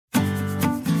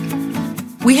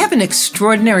We have an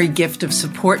extraordinary gift of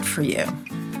support for you.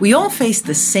 We all face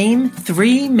the same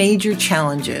three major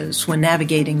challenges when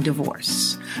navigating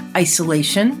divorce: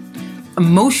 isolation,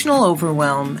 emotional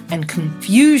overwhelm, and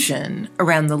confusion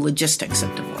around the logistics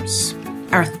of divorce.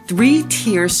 Our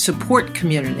three-tier support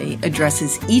community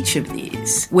addresses each of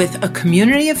these with a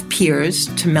community of peers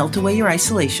to melt away your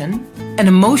isolation, an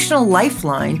emotional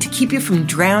lifeline to keep you from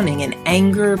drowning in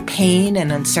anger, pain,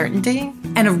 and uncertainty,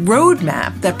 and a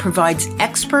roadmap that provides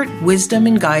expert wisdom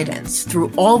and guidance through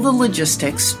all the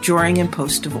logistics during and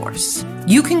post-divorce.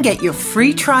 You can get your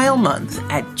free trial month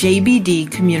at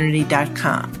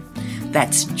jbdcommunity.com.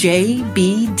 That's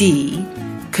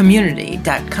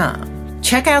jbdcommunity.com.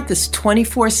 Check out this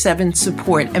 24/7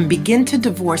 support and begin to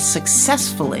divorce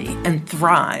successfully and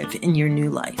thrive in your new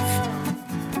life.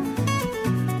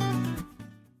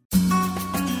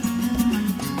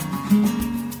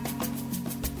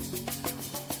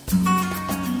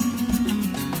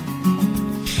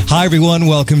 Hi, everyone.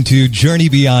 Welcome to Journey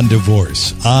Beyond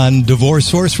Divorce on Divorce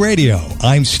Source Radio.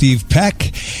 I'm Steve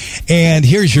Peck, and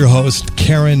here's your host,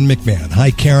 Karen McMahon. Hi,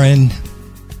 Karen.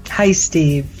 Hi,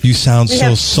 Steve. You sound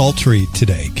so sultry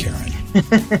today, Karen.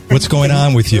 What's going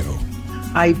on with you?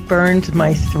 I burned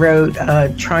my throat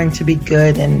trying to be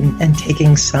good and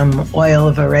taking some oil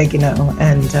of oregano,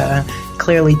 and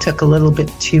clearly took a little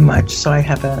bit too much, so I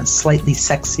have a slightly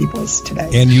sexy voice today.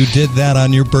 And you did that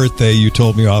on your birthday, you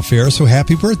told me off air, so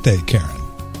happy birthday, Karen.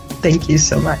 Thank you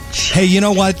so much. Hey, you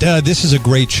know what? This is a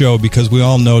great show because we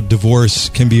all know divorce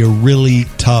can be a really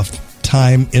tough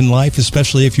time in life,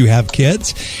 especially if you have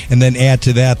kids, and then add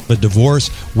to that the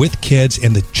divorce with kids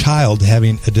and the child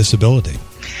having a disability.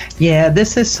 Yeah,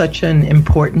 this is such an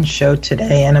important show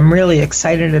today, and I'm really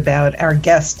excited about our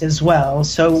guest as well.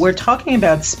 So we're talking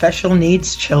about special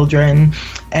needs children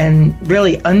and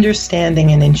really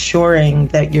understanding and ensuring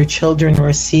that your children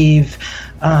receive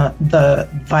the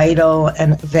vital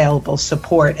and available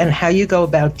support, and how you go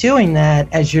about doing that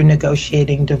as you're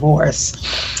negotiating divorce.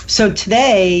 So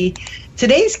today's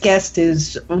guest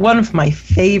is one of my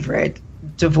favorite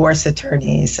divorce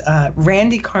attorneys.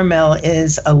 Randy Carmel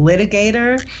is a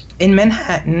litigator in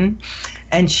Manhattan,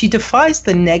 and she defies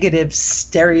the negative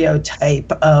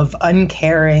stereotype of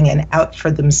uncaring and out for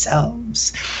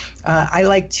themselves. I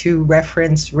like to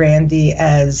reference Randy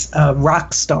as a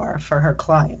rock star for her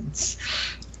clients.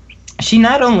 She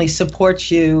not only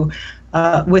supports you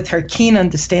with her keen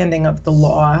understanding of the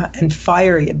law and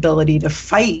fiery ability to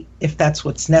fight if that's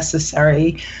what's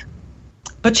necessary,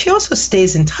 but she also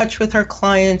stays in touch with her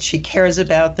clients. She cares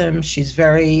about them. She's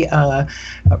very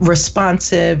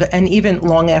responsive. And even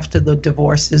long after the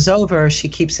divorce is over, she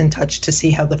keeps in touch to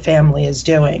see how the family is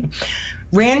doing.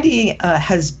 Randy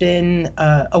has been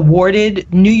awarded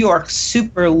New York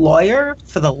Super Lawyer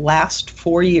for the last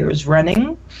 4 years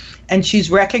running. And she's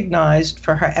recognized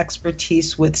for her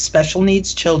expertise with special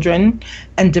needs children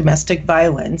and domestic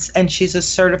violence. And she's a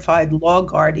certified law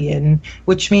guardian,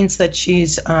 which means that she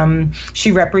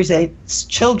represents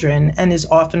children and is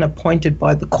often appointed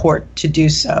by the court to do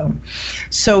so.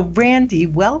 So, Randy,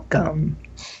 welcome.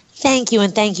 Thank you,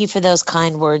 and thank you for those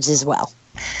kind words as well.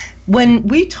 When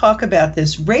we talk about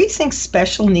this, raising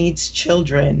special needs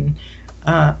children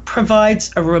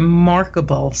provides a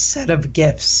remarkable set of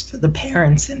gifts for the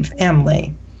parents and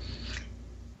family.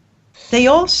 They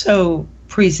also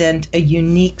present a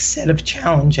unique set of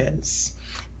challenges.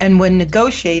 And when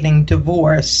negotiating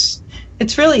divorce,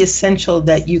 it's really essential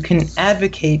that you can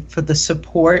advocate for the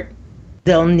support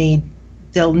they'll need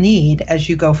as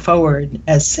you go forward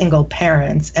as single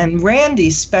parents. And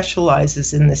Randy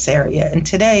specializes in this area. And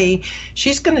today,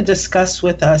 she's going to discuss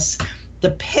with us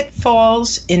the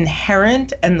pitfalls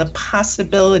inherent and the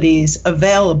possibilities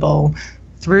available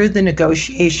through the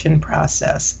negotiation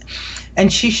process.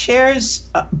 And she shares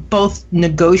both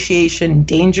negotiation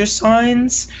danger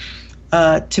signs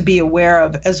to be aware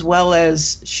of, as well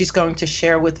as she's going to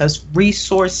share with us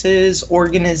resources,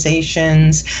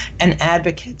 organizations, and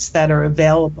advocates that are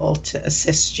available to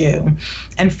assist you,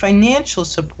 and financial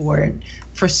support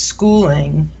for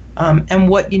schooling and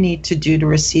what you need to do to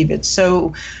receive it.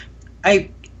 So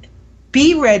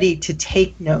be ready to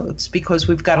take notes because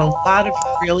we've got a lot of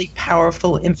really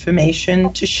powerful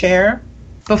information to share.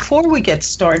 Before we get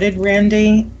started,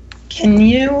 Randy, can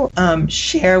you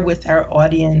share with our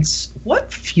audience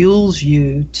what fuels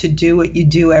you to do what you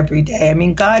do every day? I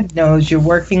mean, God knows you're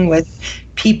working with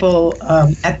people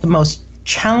at the most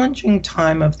challenging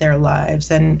time of their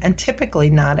lives and typically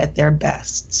not at their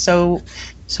best. So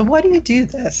why do you do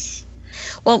this?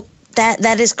 Well,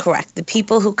 That is correct. The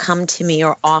people who come to me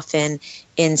are often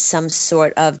in some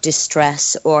sort of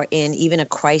distress or in even a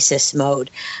crisis mode.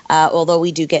 Although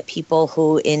we do get people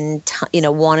who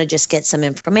want to just get some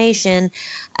information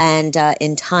and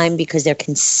in time because they're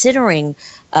considering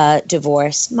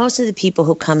divorce. Most of the people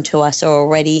who come to us are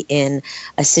already in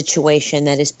a situation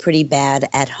that is pretty bad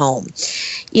at home.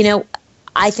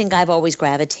 I think I've always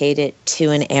gravitated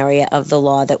to an area of the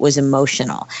law that was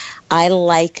emotional. I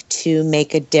like to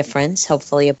make a difference,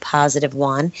 hopefully a positive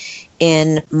one,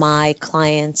 in my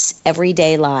clients'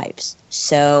 everyday lives.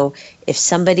 So if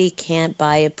somebody can't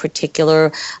buy a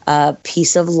particular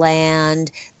piece of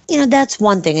land, that's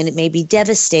one thing, and it may be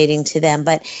devastating to them,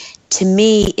 but to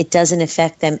me, it doesn't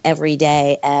affect them every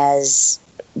day as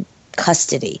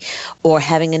custody or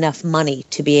having enough money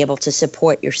to be able to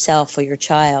support yourself or your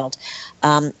child.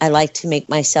 I like to make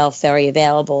myself very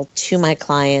available to my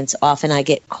clients. Often I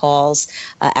get calls.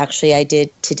 Actually, I did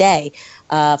today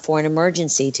for an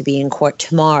emergency to be in court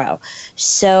tomorrow.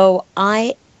 So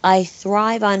I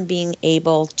thrive on being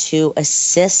able to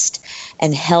assist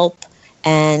and help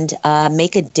and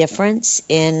make a difference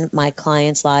in my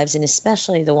clients' lives, and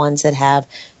especially the ones that have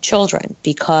children,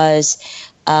 because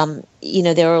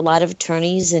there are a lot of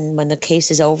attorneys, and when the case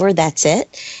is over, that's it.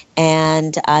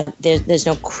 And there's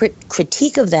no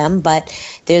critique of them, but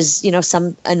there's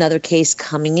another case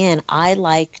coming in. I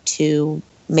like to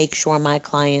make sure my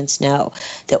clients know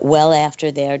that well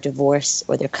after their divorce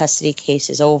or their custody case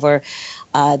is over,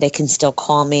 they can still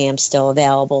call me. I'm still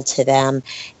available to them,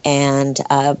 and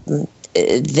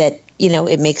that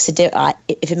it makes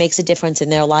if it makes a difference in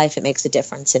their life, it makes a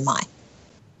difference in mine.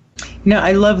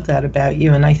 I love that about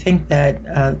you, and I think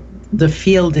that the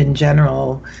field in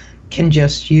general can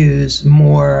just use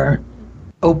more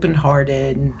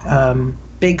open-hearted,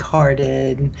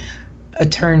 big-hearted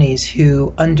attorneys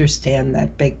who understand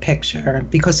that big picture,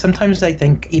 because sometimes I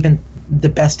think even the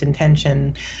best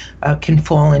intention can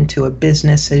fall into a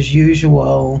business as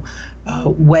usual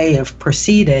way of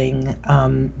proceeding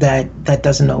that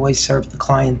doesn't always serve the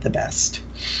client the best.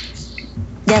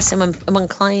 Yes, and when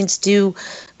clients do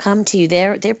come to you,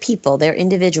 they're people, they're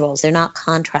individuals, they're not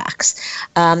contracts,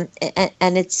 and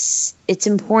it's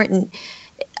important.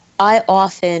 I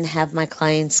often have my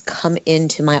clients come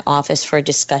into my office for a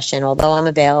discussion. Although I'm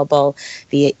available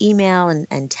via email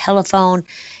and telephone,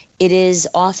 it is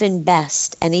often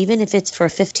best, and even if it's for a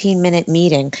 15-minute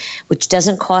meeting, which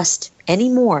doesn't cost any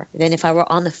more than if I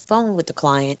were on the phone with the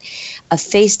client, a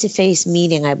face-to-face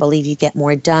meeting, I believe you get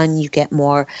more done, you get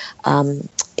more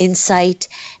insight,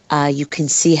 you can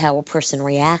see how a person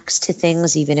reacts to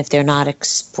things, even if they're not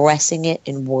expressing it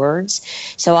in words.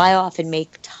 So I often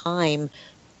make time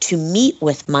to meet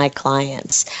with my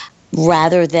clients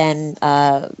rather than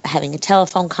having a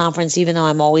telephone conference, even though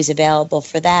I'm always available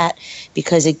for that,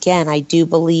 because again, I do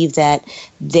believe that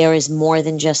there is more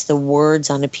than just the words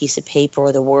on a piece of paper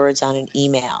or the words on an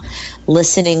email.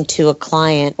 Listening to a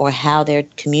client or how they're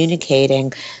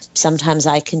communicating, sometimes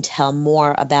I can tell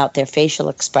more about their facial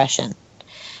expression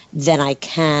than I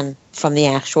can from the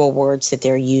actual words that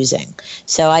they're using.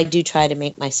 So I do try to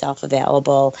make myself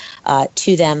available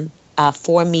to them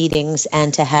for meetings,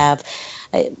 and to have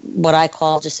what I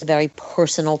call just a very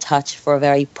personal touch for a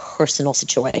very personal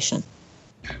situation.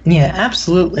 Yeah,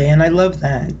 absolutely. And I love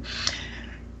that.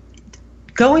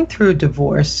 Going through a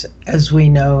divorce, as we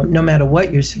know, no matter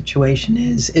what your situation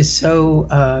is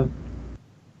so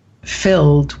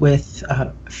filled with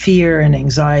fear and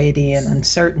anxiety and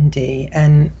uncertainty.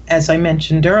 And as I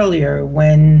mentioned earlier,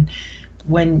 when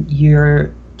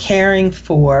you're caring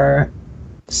for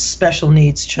special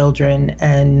needs children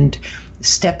and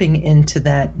stepping into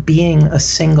that, being a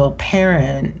single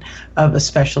parent of a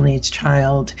special needs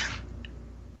child,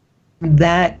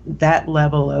 that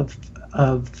level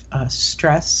of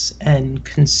stress and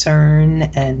concern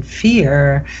and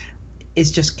fear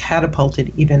is just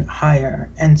catapulted even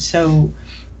higher. And so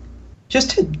just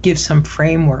to give some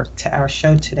framework to our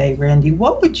show today, Randy,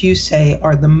 what would you say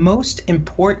are the most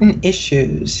important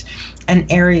issues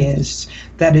and areas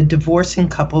that a divorcing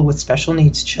couple with special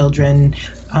needs children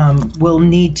will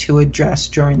need to address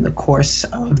during the course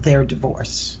of their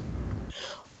divorce?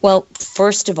 Well,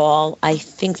 first of all, I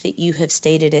think that you have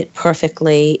stated it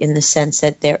perfectly in the sense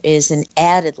that there is an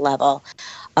added level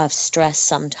of stress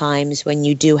sometimes when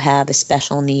you do have a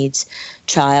special needs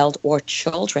child or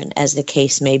children, as the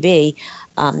case may be.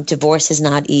 Divorce is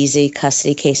not easy.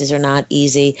 Custody cases are not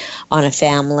easy on a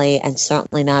family, and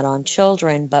certainly not on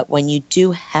children. But when you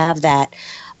do have that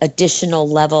additional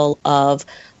level of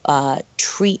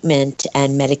treatment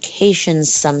and medications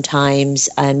sometimes,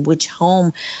 and which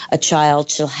home a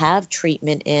child shall have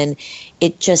treatment in,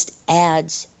 it just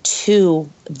adds to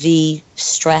the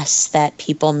stress that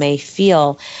people may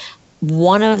feel,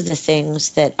 one of the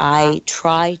things that I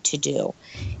try to do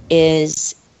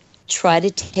is try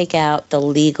to take out the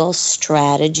legal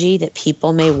strategy that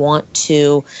people may want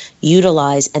to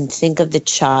utilize and think of the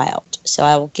child. So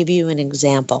I will give you an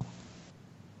example.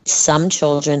 Some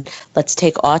children, let's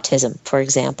take autism, for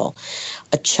example.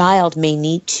 A child may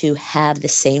need to have the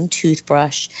same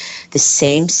toothbrush, the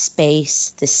same space,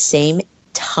 the same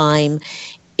time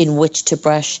in which to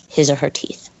brush his or her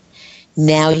teeth.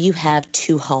 Now you have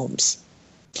two homes.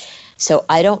 So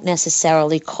I don't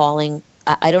necessarily call it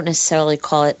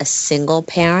a single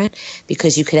parent,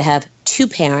 because you could have two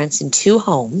parents in two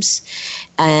homes.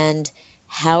 And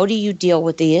how do you deal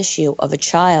with the issue of a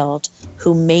child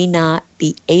who may not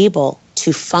be able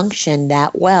to function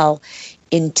that well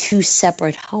in two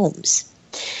separate homes?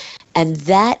 And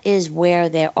that is where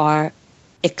there are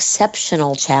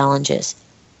exceptional challenges,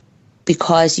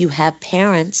 because you have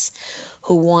parents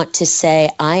who want to say,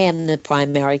 I am the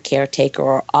primary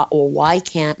caretaker, or why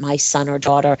can't my son or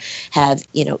daughter have,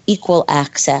 equal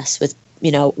access with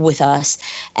us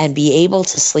and be able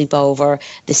to sleep over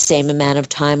the same amount of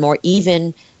time, or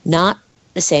even not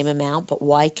the same amount, but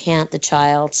why can't the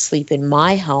child sleep in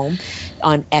my home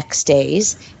on X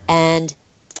days? And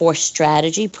for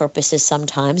strategy purposes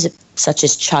sometimes, such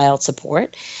as child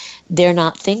support, they're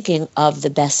not thinking of the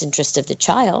best interest of the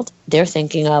child. They're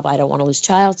thinking of, I don't want to lose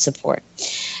child support.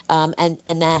 And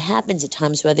that happens at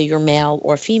times, whether you're male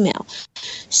or female.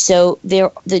 So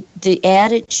the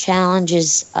added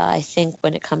challenges, I think,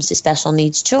 when it comes to special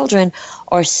needs children,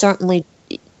 are certainly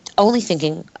only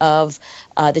thinking of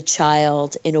the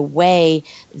child in a way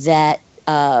that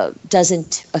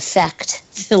doesn't affect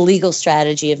the legal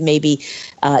strategy of maybe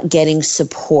getting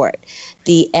support.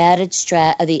 The added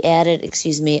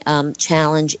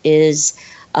challenge is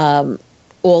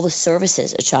all the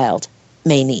services a child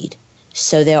may need.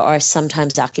 So there are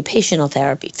sometimes occupational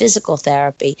therapy, physical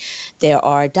therapy. There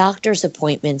are doctor's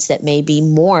appointments that may be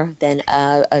more than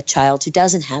a child who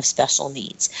doesn't have special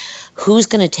needs. Who's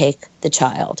going to take the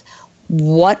child?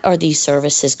 What are these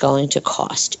services going to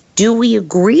cost? Do we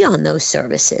agree on those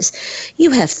services?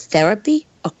 You have therapy,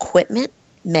 equipment,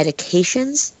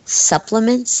 medications,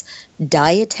 supplements,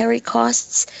 dietary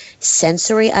costs,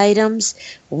 sensory items,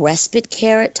 respite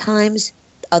care at times,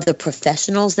 other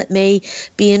professionals that may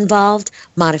be involved,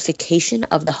 modification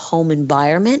of the home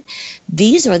environment.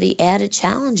 These are the added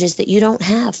challenges that you don't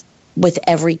have with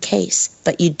every case,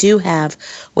 but you do have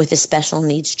with a special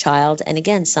needs child. And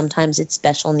again, sometimes it's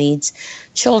special needs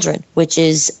children, which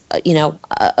is,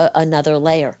 another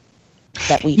layer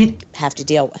that we have to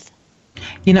deal with.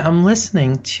 I'm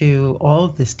listening to all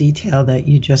of this detail that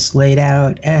you just laid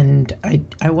out, and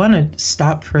I want to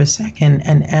stop for a second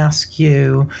and ask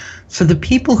you, for the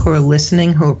people who are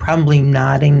listening, who are probably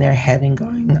nodding their head and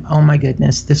going, oh my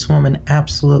goodness, this woman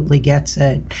absolutely gets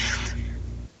it.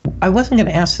 I wasn't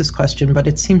going to ask this question, but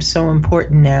it seems so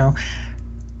important now.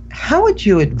 How would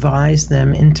you advise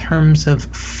them in terms of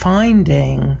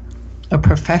finding a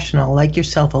professional like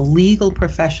yourself, a legal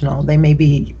professional? They may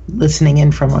be listening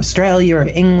in from Australia or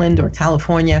England or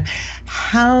California.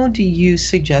 How do you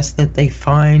suggest that they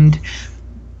find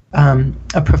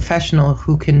a professional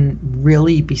who can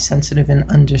really be sensitive and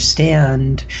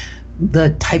understand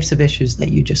the types of issues that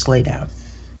you just laid out?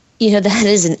 That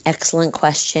is an excellent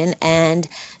question, and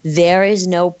there is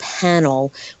no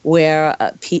panel where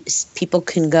people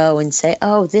can go and say,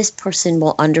 oh, this person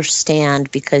will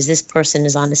understand because this person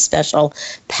is on a special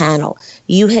panel.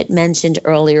 You had mentioned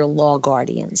earlier law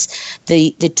guardians.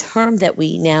 The term that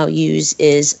we now use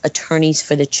is attorneys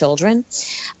for the children.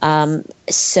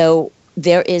 So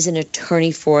there is an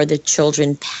attorney for the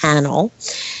children panel.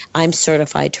 I'm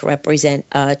certified to represent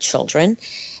children,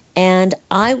 and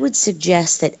I would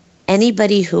suggest that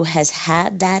anybody who has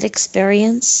had that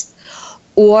experience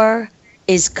or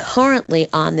is currently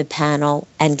on the panel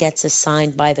and gets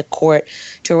assigned by the court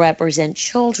to represent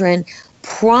children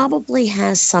probably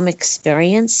has some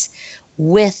experience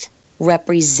with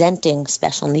representing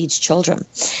special needs children.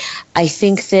 I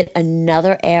think that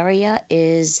another area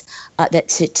is that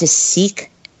to seek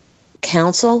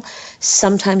counsel.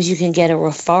 Sometimes you can get a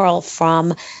referral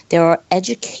from, there are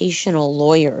educational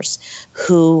lawyers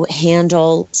who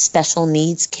handle special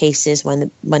needs cases when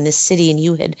the city, and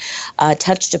you had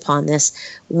touched upon this,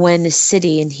 when the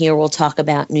city, and here we'll talk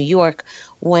about New York,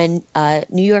 when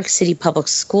New York City public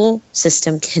school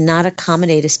system cannot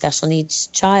accommodate a special needs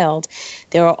child,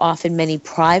 there are often many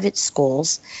private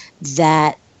schools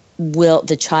that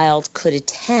the child could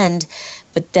attend,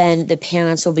 but then the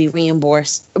parents will be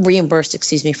reimbursed,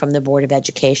 from the Board of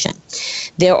Education.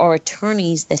 There are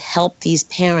attorneys that help these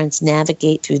parents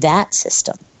navigate through that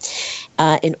system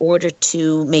in order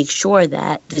to make sure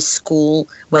that the school,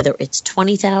 whether it's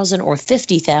 $20,000 or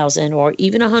 $50,000 or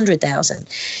even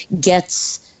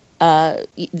 $100,000,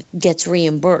 gets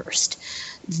reimbursed.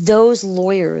 Those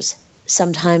lawyers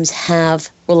sometimes have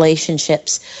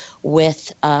relationships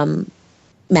with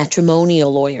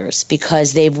matrimonial lawyers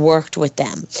because they've worked with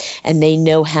them and they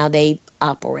know how they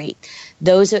operate.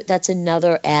 That's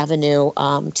another avenue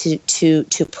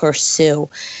to pursue.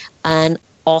 And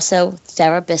also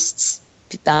therapists,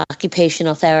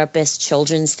 occupational therapists,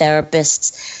 children's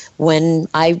therapists. When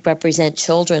I represent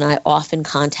children, I often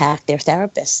contact their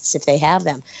therapists if they have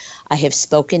them. I have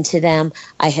spoken to them.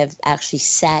 I have actually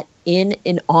sat in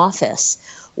an office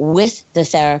with the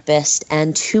therapist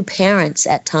and two parents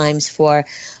at times for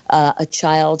a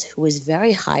child who was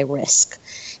very high risk.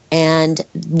 And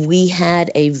we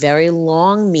had a very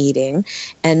long meeting.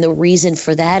 And the reason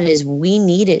for that is we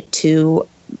needed to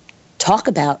talk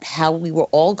about how we were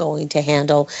all going to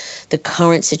handle the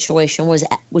current situation,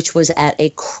 which was at a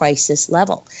crisis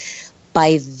level.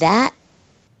 By that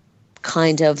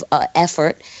kind of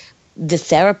effort, the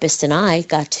therapist and I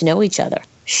got to know each other.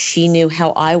 She knew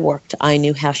how I worked. I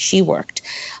knew how she worked.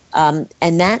 And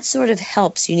that sort of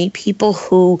helps. You need people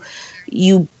who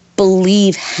you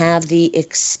believe have the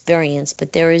experience,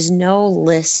 but there is no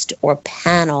list or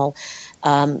panel.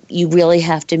 You really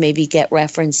have to maybe get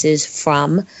references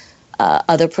from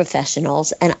other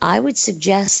professionals. And I would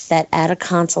suggest that at a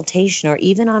consultation or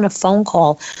even on a phone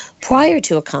call prior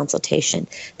to a consultation,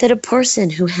 that a person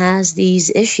who has these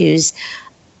issues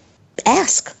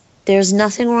ask. There's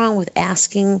nothing wrong with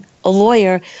asking a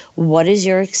lawyer, what is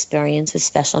your experience with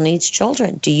special needs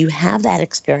children? Do you have that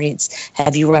experience?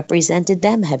 Have you represented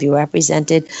them? Have you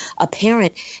represented a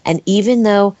parent? And even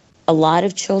though a lot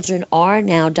of children are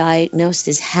now diagnosed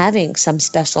as having some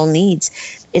special needs,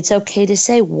 it's okay to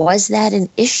say, was that an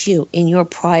issue in your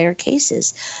prior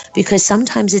cases? Because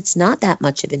sometimes it's not that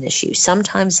much of an issue.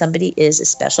 Sometimes somebody is a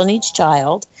special needs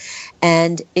child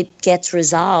and it gets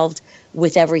resolved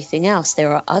with everything else.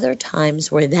 There are other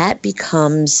times where that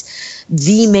becomes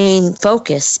the main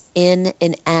focus in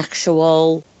an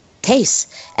actual case.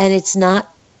 And it's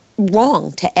not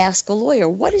wrong to ask a lawyer,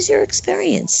 what is your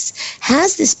experience?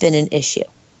 Has this been an issue?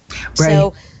 Right.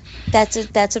 So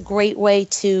that's a great way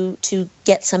to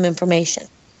get some information.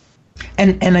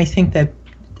 And I think that,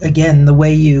 again, the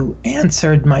way you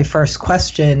answered my first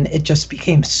question, it just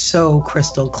became so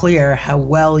crystal clear how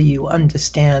well you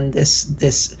understand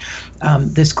this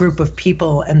group of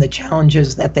people and the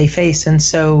challenges that they face. And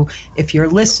so if you're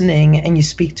listening and you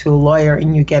speak to a lawyer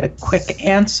and you get a quick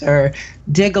answer,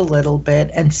 dig a little bit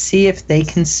and see if they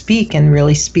can speak and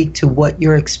really speak to what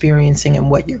you're experiencing and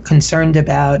what you're concerned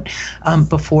about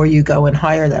before you go and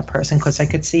hire that person, because I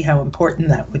could see how important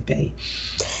that would be.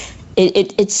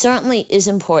 It certainly is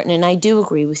important, and I do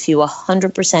agree with you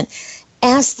 100%.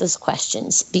 Ask those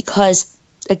questions because,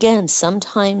 again,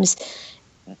 sometimes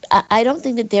I don't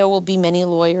think that there will be many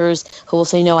lawyers who will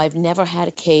say, no, I've never had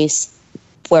a case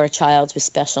where a child's with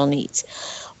special needs.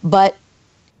 But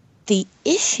the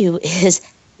issue is,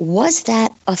 was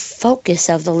that a focus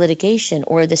of the litigation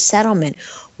or the settlement?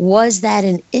 Was that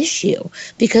an issue?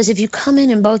 Because if you come in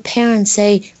and both parents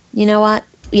say, you know what,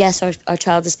 yes, our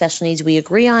child has special needs, we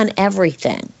agree on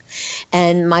everything,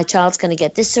 and my child's going to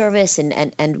get this service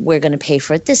and we're going to pay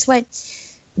for it this way,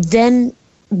 then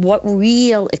what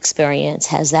real experience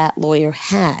has that lawyer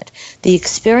had? The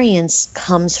experience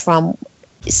comes from,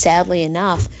 sadly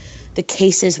enough, the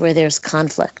cases where there's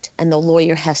conflict and the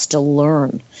lawyer has to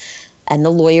learn, and the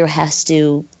lawyer has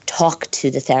to talk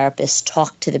to the therapist,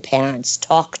 talk to the parents,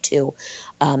 talk to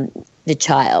the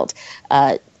child,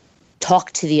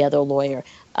 talk to the other lawyer.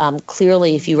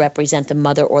 Clearly, if you represent the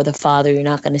mother or the father, you're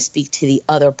not going to speak to the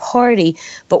other party.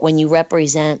 But when you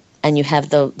represent and you have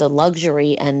the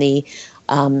luxury and the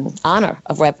honor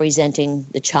of representing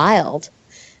the child,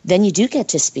 then you do get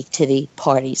to speak to the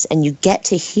parties and you get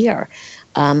to hear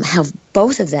how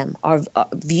both of them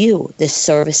view the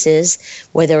services,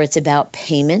 whether it's about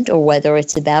payment or whether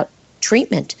it's about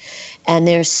treatment. And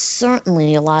there's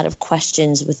certainly a lot of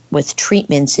questions with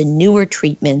treatments and newer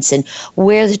treatments and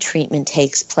where the treatment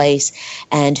takes place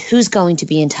and who's going to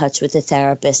be in touch with the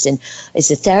therapist, and is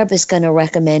the therapist going to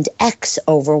recommend X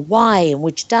over Y, and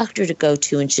which doctor to go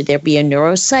to, and should there be a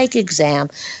neuropsych exam,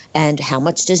 and how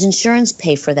much does insurance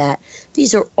pay for that?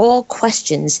 These are all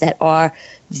questions that are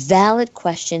valid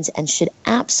questions and should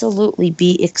absolutely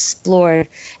be explored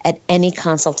at any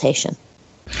consultation.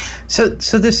 So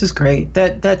this is great.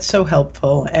 That's so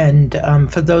helpful. And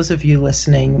for those of you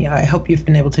listening, I hope you've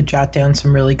been able to jot down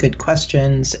some really good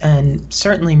questions, and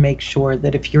certainly make sure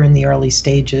that if you're in the early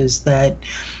stages that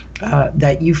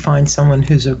you find someone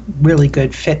who's a really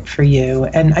good fit for you.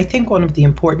 And I think one of the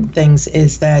important things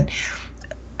is that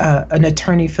an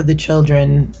attorney for the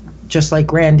children, just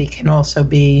like Randy, can also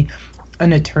be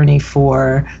an attorney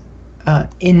for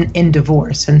in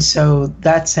divorce. And so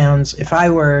that sounds,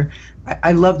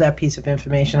 I love that piece of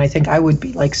information. I think I would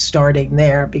be like starting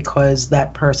there, because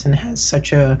that person has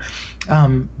such a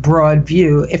broad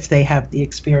view if they have the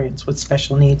experience with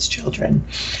special needs children.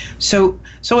 So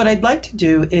what I'd like to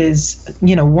do is,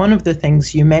 one of the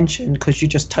things you mentioned, because you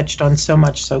just touched on so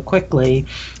much so quickly,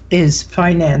 is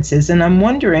finances. And I'm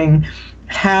wondering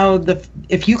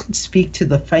if you could speak to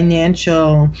the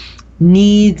financial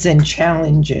needs and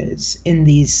challenges in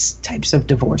these types of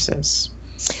divorces.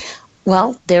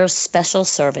 Well, there's special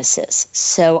services.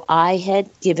 So I had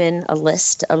given a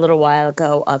list a little while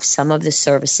ago of some of the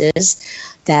services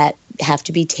that have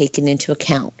to be taken into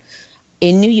account.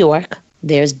 In New York,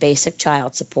 there's basic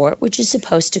child support, which is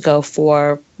supposed to go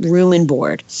for room and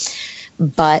board.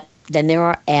 But then there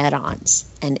are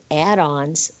add-ons, and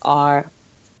add-ons are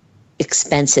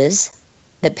expenses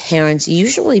that parents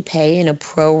usually pay in a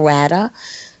pro rata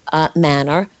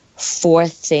manner for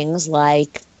things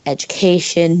like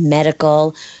education,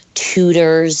 medical,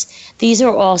 tutors. These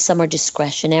are all, some are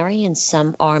discretionary and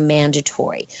some are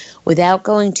mandatory. Without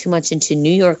going too much into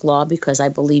New York law, because I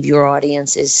believe your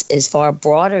audience is far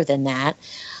broader than that,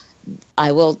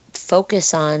 I will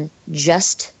focus on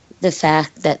just the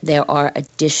fact that there are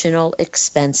additional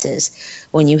expenses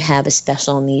when you have a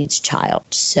special needs child.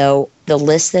 So the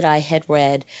list that I had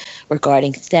read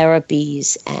regarding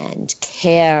therapies and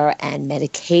care and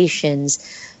medications,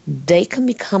 they can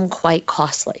become quite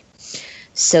costly.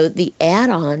 So the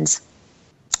add-ons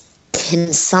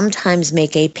can sometimes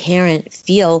make a parent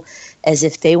feel as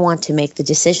if they want to make the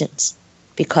decisions.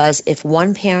 Because if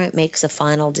one parent makes a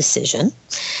final decision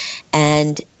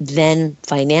and then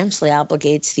financially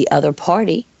obligates the other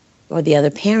party or the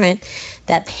other parent,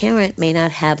 that parent may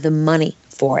not have the money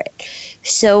for it.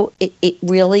 So it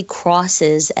really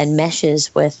crosses and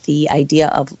meshes with the idea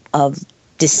of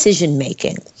decision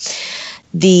making.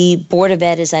 The Board of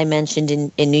Ed, as I mentioned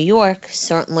in New York,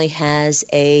 certainly has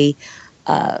a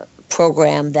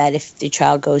program that if the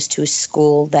child goes to a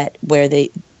school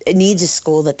it needs a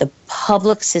school that the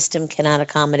public system cannot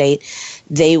accommodate,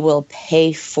 they will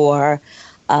pay for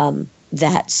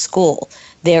that school.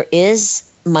 There is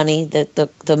money,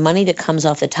 the money that comes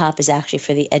off the top is actually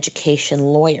for the education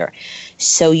lawyer.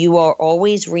 So you are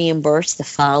always reimbursed the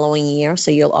following year.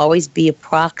 So you'll always be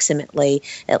approximately,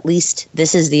 at least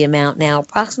this is the amount now,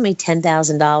 approximately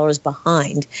 $10,000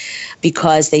 behind,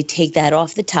 because they take that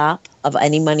off the top of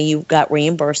any money you got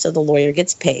reimbursed, so the lawyer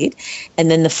gets paid. And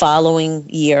then the following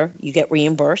year you get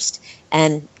reimbursed.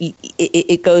 And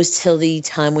it goes till the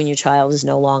time when your child is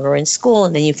no longer in school,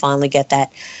 and then you finally get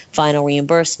that final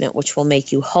reimbursement, which will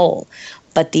make you whole.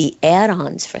 But the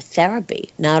add-ons for therapy,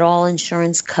 not all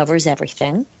insurance covers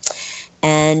everything,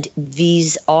 and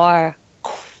these are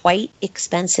quite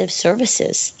expensive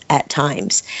services at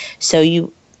times.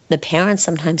 So the parents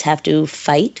sometimes have to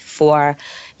fight for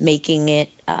making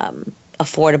it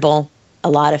affordable. A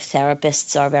lot of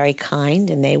therapists are very kind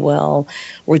and they will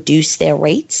reduce their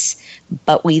rates,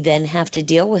 but we then have to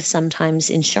deal with sometimes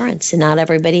insurance, and not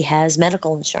everybody has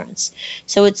medical insurance.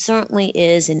 So it certainly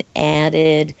is an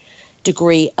added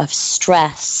degree of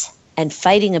stress, and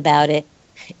fighting about it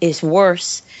is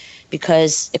worse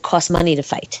because it costs money to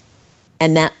fight.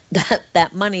 And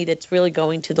that money that's really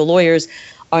going to the lawyers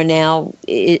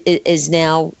is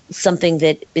now something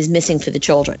that is missing for the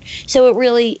children. So it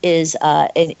really is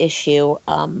an issue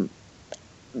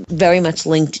very much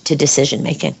linked to decision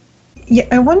making. Yeah,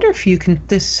 I wonder if you can,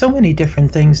 there's so many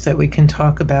different things that we can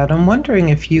talk about. I'm wondering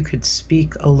if you could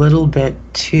speak a little bit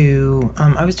to,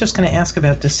 I was just going to ask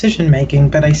about decision making,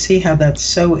 but I see how that's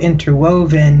so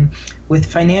interwoven with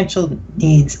financial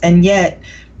needs, and yet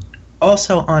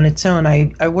also on its own.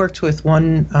 I worked with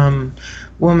one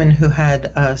woman who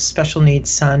had a special needs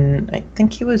son. I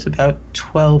think he was about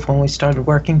 12 when we started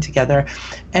working together,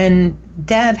 and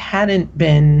Dad hadn't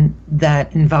been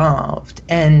that involved.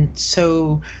 And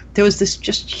so there was this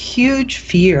just huge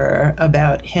fear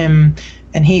about him,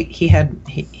 and he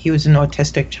was an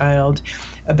autistic child,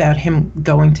 about him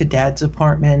going to Dad's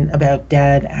apartment, about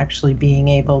Dad actually being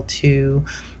able to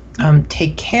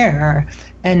take care.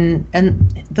 And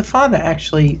the father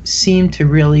actually seemed to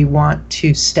really want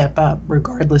to step up,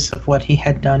 regardless of what he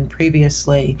had done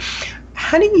previously.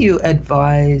 how do you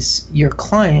advise your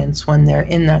clients when they're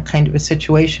in that kind of a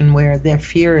situation where their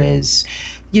fear is,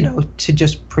 to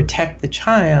just protect the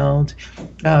child,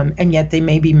 and yet they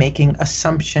may be making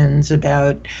assumptions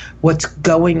about what's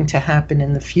going to happen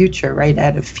in the future, right,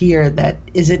 out of fear that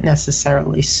isn't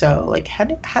necessarily so? Like, how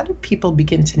do people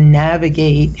begin to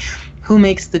navigate who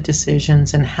makes the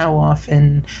decisions and how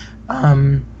often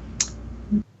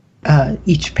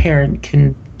each parent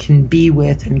can be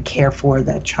with and care for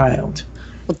that child?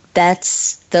 Well,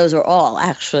 those are all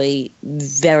actually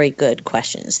very good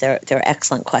questions. They're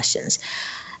excellent questions.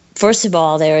 First of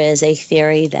all, there is a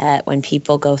theory that when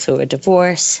people go through a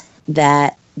divorce,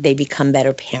 that they become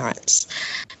better parents,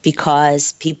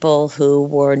 because people who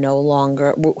were no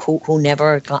longer, who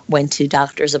never went to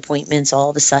doctor's appointments, all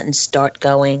of a sudden start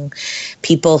going.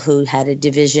 People who had a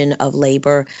division of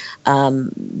labor,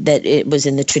 that it was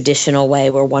in the traditional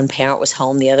way where one parent was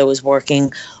home, the other was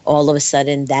working. All of a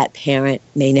sudden, that parent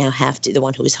may now have to, the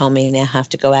one who was home may now have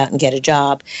to go out and get a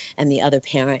job, and the other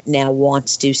parent now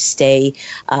wants to stay,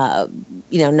 no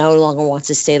longer wants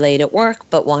to stay late at work,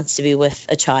 but wants to be with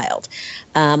a child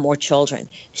or children.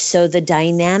 So the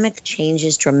dynamic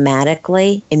changes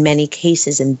dramatically in many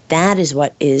cases, and that is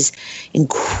what is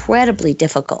incredibly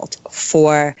difficult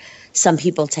for some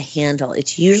people to handle.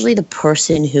 It's usually the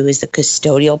person who is the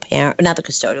custodial parent, not the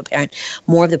custodial parent,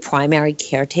 more of the primary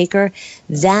caretaker.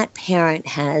 That parent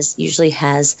usually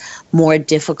has more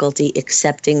difficulty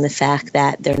accepting the fact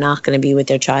that they're not going to be with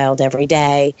their child every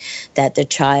day, that the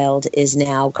child is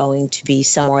now going to be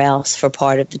somewhere else for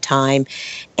part of the time,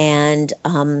 and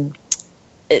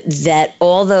that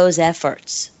all those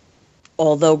efforts,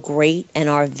 although great and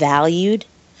are valued,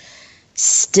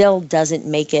 still doesn't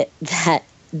make it that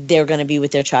they're going to be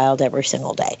with their child every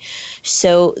single day.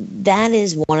 So that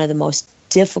is one of the most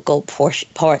difficult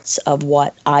parts of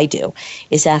what I do,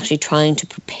 is actually trying to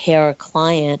prepare a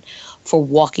client for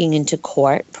walking into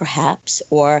court, perhaps,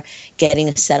 or getting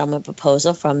a settlement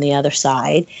proposal from the other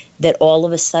side that all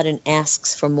of a sudden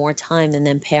asks for more time than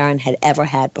the parent had ever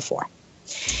had before.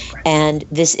 And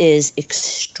this is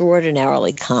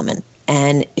extraordinarily common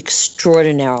and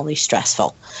extraordinarily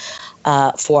stressful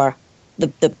for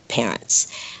the parents.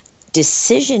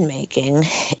 Decision making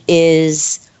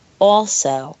is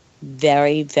also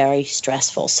very, very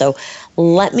stressful. So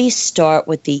let me start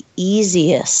with the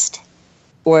easiest,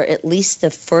 or at least the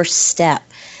first step.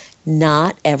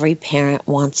 Not every parent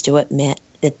wants to admit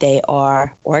that they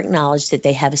are, or acknowledge that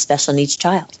they have a special needs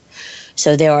child.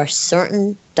 So there are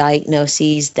certain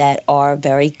diagnoses that are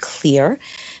very clear,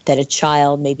 that a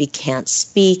child maybe can't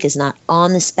speak, is not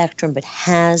on the spectrum, but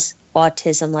has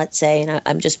autism, let's say, and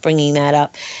I'm just bringing that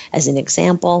up as an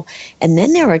example. And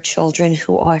then there are children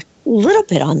who are a little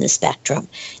bit on the spectrum,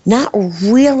 not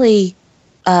really,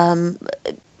 as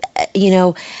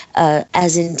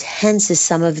intense as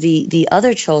some of the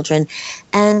other children,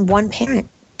 and one parent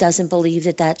doesn't believe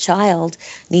that child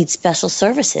needs special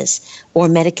services or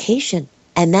medication.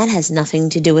 And that has nothing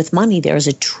to do with money. There is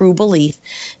a true belief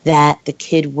that the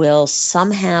kid will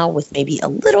somehow, with maybe a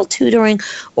little tutoring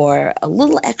or a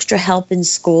little extra help in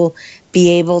school,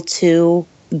 be able to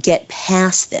get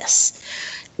past this.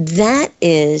 That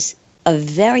is a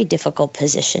very difficult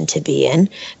position to be in,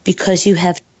 because you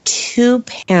have two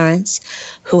parents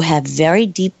who have very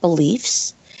deep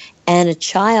beliefs and a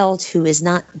child who is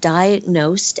not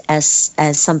diagnosed as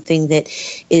something that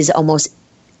is almost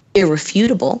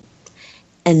irrefutable.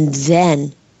 And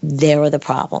then there are the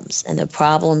problems. And the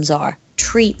problems are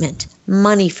treatment,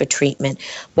 money for treatment.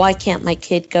 Why can't my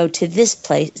kid go to this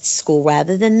school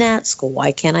rather than that school?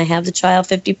 Why can't I have the child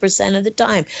 50% of the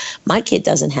time? My kid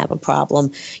doesn't have a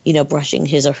problem, brushing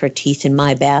his or her teeth in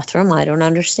my bathroom. I don't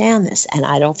understand this. And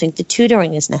I don't think the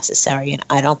tutoring is necessary. And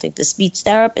I don't think the speech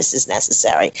therapist is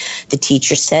necessary. The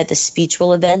teacher said the speech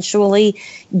will eventually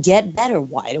get better.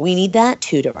 Why do we need that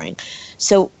tutoring?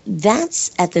 So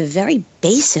that's at the very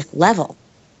basic level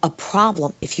a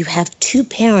problem if you have two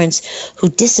parents who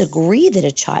disagree that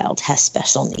a child has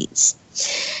special needs.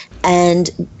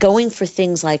 And going for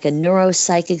things like a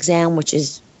neuropsych exam, which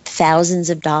is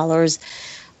thousands of dollars,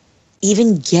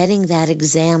 even getting that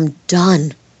exam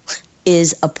done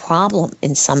is a problem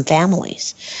in some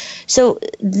families. So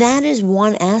that is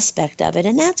one aspect of it,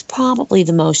 and that's probably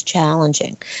the most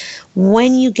challenging.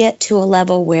 When you get to a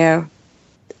level where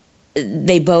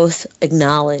they both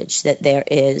acknowledge that there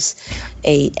is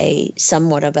a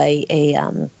somewhat of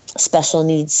a special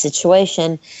needs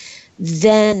situation,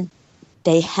 then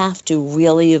they have to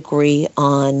really agree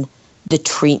on the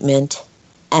treatment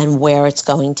and where it's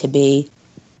going to be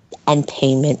and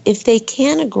payment. If they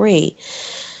can't agree,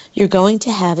 you're going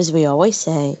to have, as we always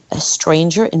say, a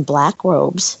stranger in black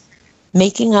robes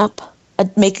making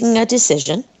a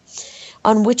decision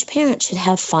on which parent should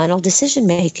have final decision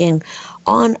making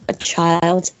on a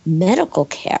child's medical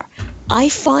care. I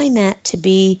find that to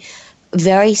be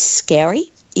very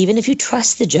scary, even if you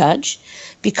trust the judge,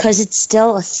 because it's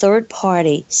still a third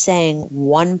party saying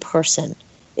one person.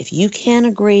 If you can't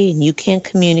agree and you can't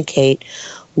communicate,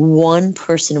 one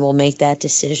person will make that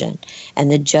decision,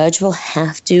 and the judge will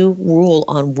have to rule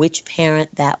on which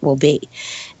parent that will be.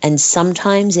 And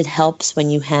sometimes it helps when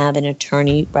you have an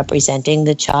attorney representing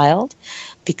the child,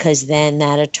 because then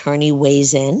that attorney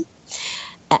weighs in.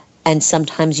 And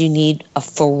sometimes you need a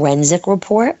forensic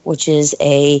report, which is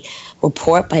a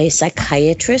report by a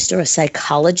psychiatrist or a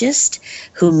psychologist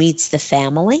who meets the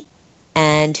family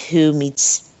and who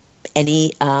meets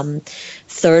any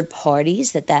third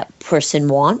parties that person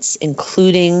wants,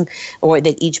 including, or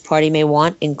that each party may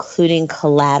want, including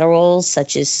collaterals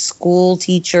such as school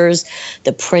teachers,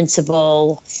 the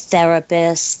principal,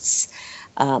 therapists,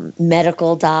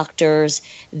 medical doctors.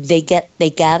 They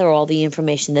gather all the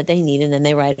information that they need, and then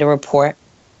they write a report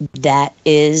that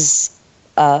is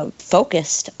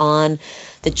focused on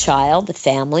the child, the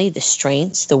family, the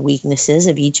strengths, the weaknesses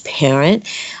of each parent,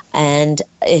 and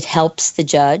it helps the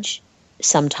judge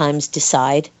sometimes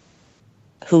decide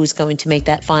who's going to make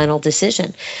that final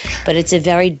decision. But it's a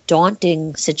very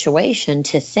daunting situation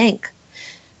to think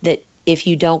that if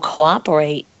you don't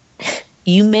cooperate,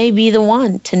 you may be the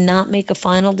one to not make a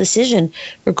final decision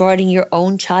regarding your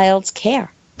own child's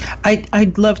care.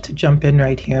 I'd love to jump in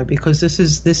right here, because this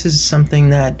is something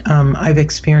that I've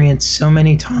experienced so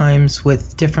many times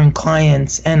with different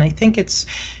clients, and I think it's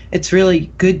really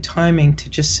good timing to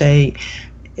just say,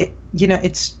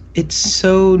 it's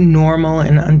so normal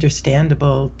and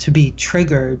understandable to be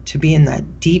triggered, to be in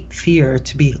that deep fear,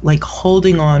 to be like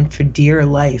holding on for dear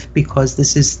life, because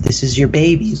this is your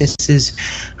baby, this is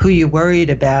who you're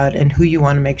worried about and who you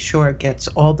want to make sure gets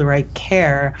all the right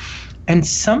care. And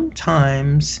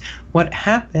sometimes what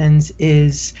happens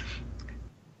is,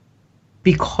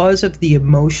 because of the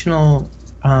emotional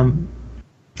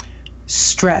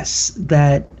stress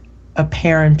that a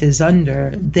parent is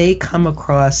under, they come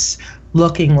across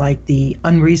looking like the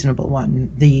unreasonable one,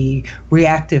 the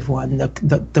reactive one,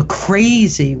 the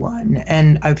crazy one.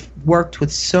 And I've worked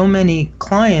with so many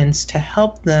clients to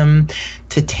help them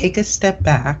to take a step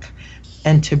back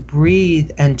and to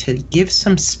breathe and to give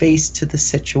some space to the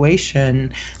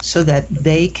situation so that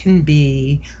they can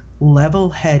be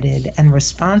level-headed and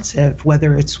responsive,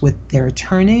 whether it's with their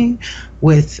attorney,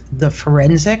 with the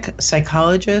forensic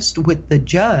psychologist, with the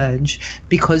judge,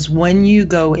 because when you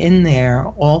go in there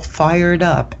all fired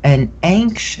up and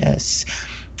anxious,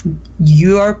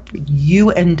 you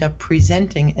end up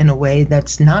presenting in a way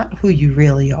that's not who you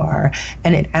really are,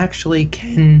 and it actually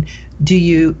can do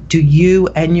you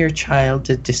and your child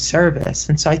a disservice.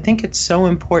 And so I think it's so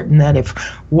important that if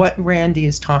what Randy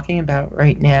is talking about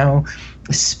right now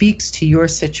speaks to your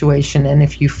situation, and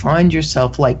if you find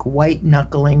yourself like white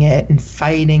knuckling it and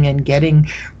fighting and getting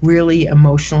really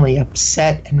emotionally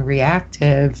upset and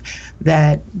reactive,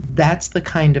 that's the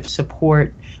kind of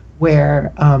support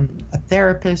where a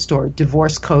therapist or a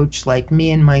divorce coach like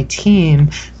me and my team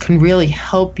can really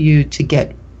help you to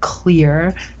get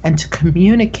clear and to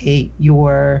communicate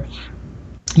your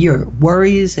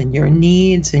worries and your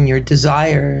needs and your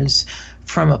desires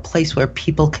from a place where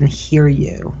people can hear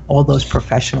you. All those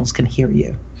professionals can hear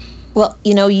you. Well,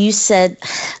 you said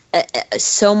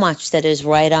so much that is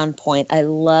right on point. I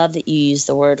love that you use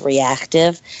the word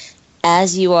reactive.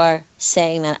 As you are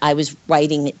saying that, I was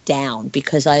writing it down,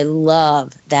 because I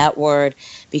love that word,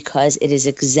 because it is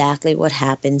exactly what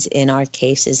happens in our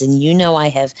cases. And I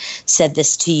have said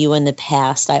this to you in the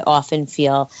past. I often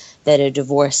feel that a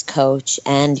divorce coach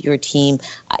and your team,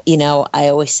 I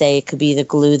always say it could be the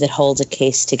glue that holds a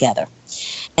case together.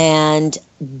 And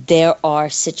there are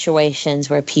situations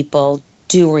where people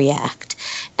do react,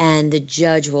 and the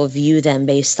judge will view them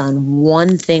based on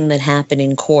one thing that happened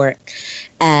in court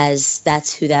as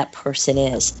that's who that person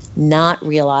is, not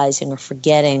realizing or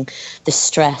forgetting the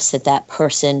stress that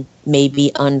person may be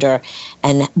under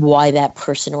and why that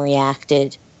person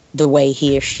reacted the way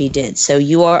he or she did. So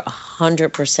you are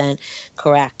 100%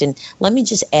 correct. And let me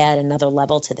just add another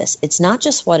level to this. It's not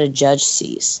just what a judge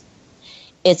sees.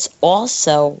 It's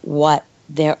also what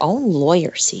their own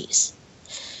lawyer sees.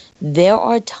 There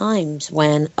are times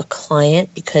when a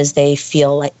client, because they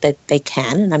feel like that they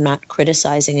can, and I'm not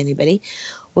criticizing anybody,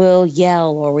 will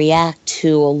yell or react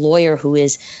to a lawyer who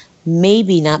is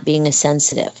maybe not being as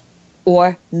sensitive,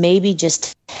 or maybe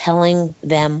just telling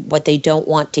them what they don't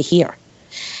want to hear.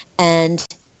 And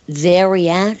their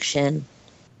reaction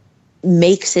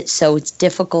makes it so it's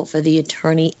difficult for the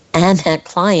attorney and that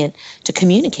client to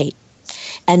communicate.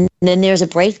 And then there's a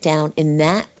breakdown in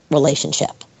that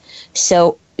relationship.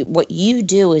 So what you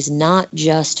do is not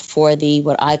just for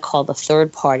what I call the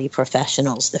third party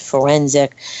professionals, the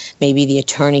forensic, maybe the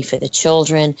attorney for the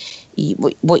children.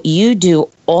 What you do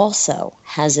also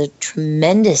has a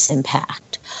tremendous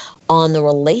impact on the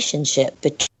relationship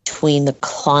between the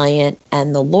client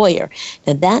and the lawyer.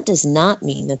 Now, that does not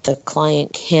mean that the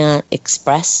client can't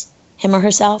express him or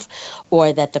herself,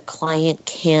 or that the client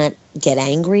can't get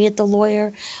angry at the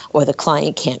lawyer, or the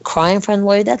client can't cry in front of the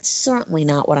lawyer. That's certainly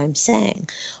not what I'm saying.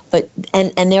 But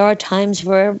and there are times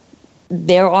where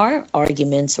there are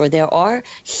arguments or there are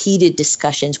heated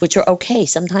discussions, which are okay.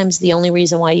 Sometimes the only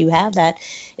reason why you have that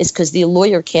is because the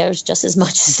lawyer cares just as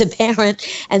much as the parent,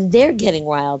 and they're getting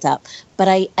riled up. But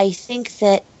I think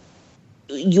that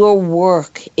your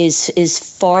work is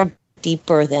far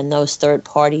deeper than those third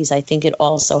parties. I think it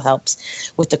also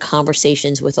helps with the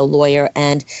conversations with a lawyer,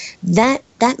 and that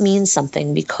means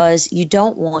something, because you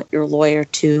don't want your lawyer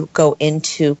to go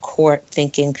into court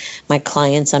thinking my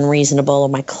client's unreasonable or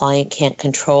my client can't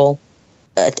control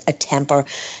a temper.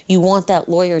 You want that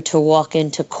lawyer to walk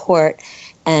into court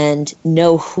and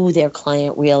know who their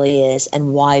client really is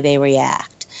and why they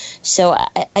react. So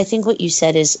I think what you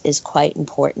said is quite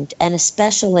important, and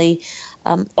especially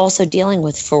also dealing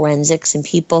with forensics and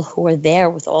people who are there,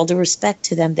 with all due respect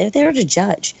to them, they're there to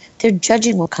judge. They're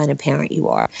judging what kind of parent you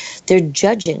are. They're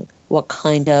judging what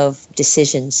kind of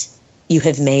decisions you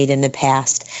have made in the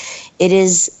past. It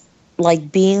is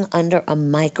like being under a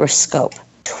microscope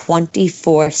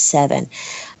 24/7.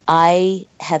 I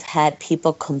have had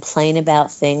people complain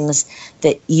about things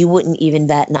that you wouldn't even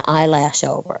bat an eyelash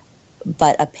over.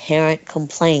 But a parent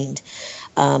complained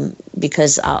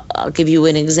because I'll give you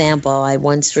an example. I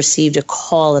once received a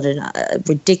call at a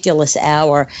ridiculous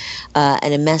hour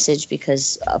and a message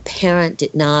because a parent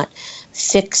did not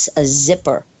fix a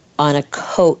zipper on a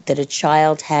coat that a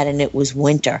child had, and it was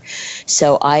winter.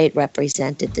 So I had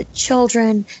represented the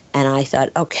children, and I thought,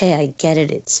 okay, I get it.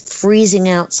 It's freezing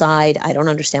outside. I don't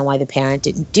understand why the parent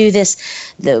didn't do this.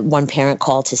 The one parent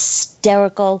called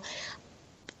hysterical.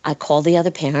 I called the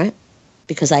other parent,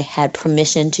 because I had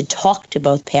permission to talk to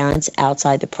both parents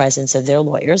outside the presence of their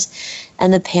lawyers.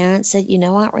 And the parent said, you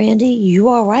know what, Randy, you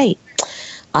are right.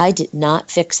 I did not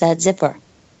fix that zipper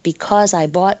because I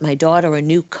bought my daughter a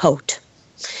new coat.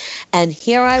 And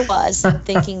here I was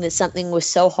thinking that something was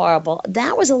so horrible.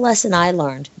 That was a lesson I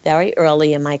learned very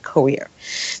early in my career.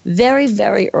 Very,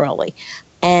 very early.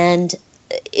 And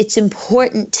it's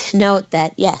important to note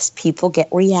that, yes, people get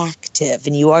reactive,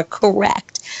 and you are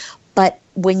correct. But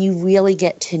when you really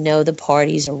get to know the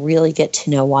parties, or really get to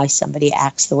know why somebody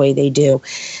acts the way they do,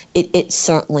 it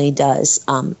certainly does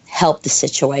help the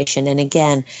situation. And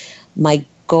again, my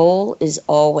goal is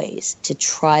always to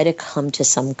try to come to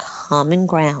some common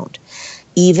ground,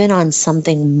 even on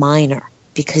something minor,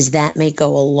 because that may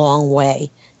go a long way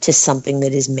to something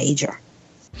that is major.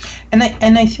 And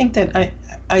I think that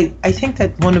I think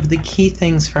that one of the key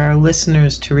things for our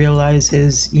listeners to realize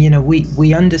is,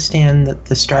 we understand that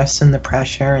the stress and the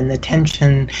pressure and the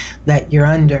tension that you're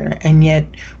under, and yet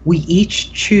we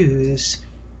each choose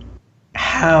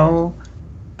how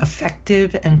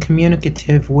effective and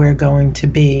communicative we're going to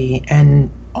be. And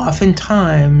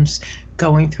oftentimes,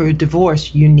 going through a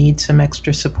divorce, you need some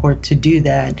extra support to do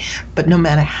that. But no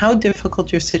matter how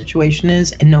difficult your situation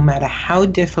is, and no matter how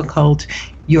difficult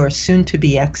your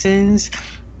soon-to-be ex is,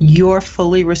 you're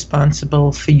fully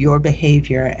responsible for your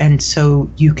behavior. And so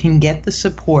you can get the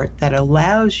support that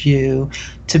allows you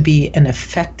to be an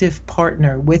effective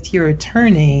partner with your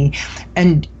attorney,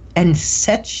 and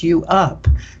sets you up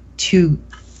to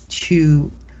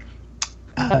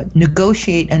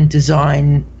negotiate and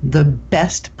design the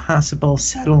best possible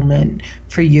settlement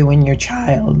for you and your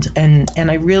child. And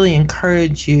I really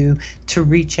encourage you to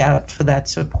reach out for that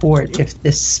support if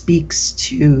this speaks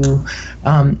to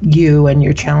you and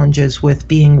your challenges with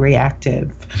being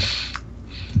reactive.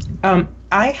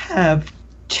 I have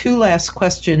two last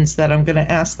questions that I'm going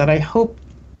to ask that I hope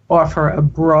offer a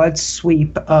broad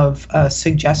sweep of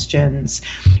suggestions.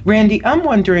 Randy, I'm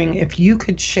wondering if you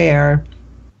could share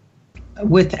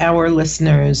with our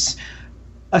listeners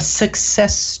a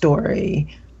success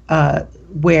story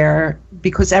where,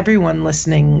 because everyone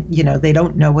listening, they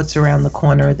don't know what's around the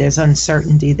corner. There's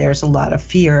uncertainty. There's a lot of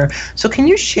fear. So can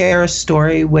you share a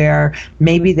story where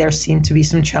maybe there seemed to be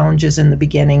some challenges in the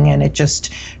beginning and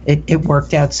it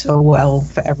worked out so well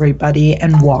for everybody,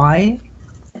 and why?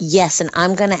 Yes, and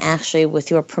I'm going to actually, with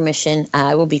your permission,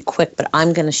 I will be quick, but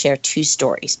I'm going to share two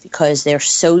stories because they're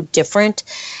so different.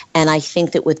 And I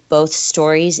think that with both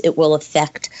stories, it will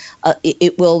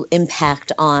it will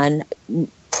impact on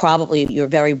probably your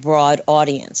very broad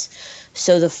audience.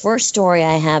 So the first story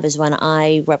I have is when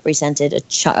I represented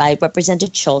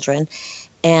children,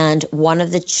 and one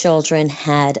of the children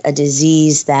had a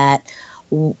disease that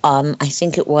I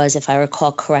think it was, if I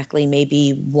recall correctly,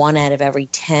 maybe 1 out of every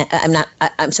 10,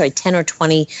 10 or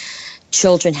 20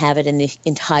 children have it in the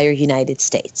entire United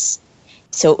States.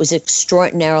 So it was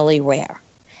extraordinarily rare.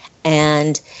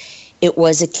 And it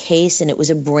was a case, and it was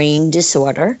a brain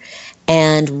disorder.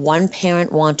 And one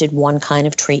parent wanted one kind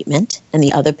of treatment, and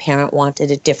the other parent wanted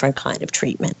a different kind of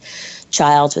treatment.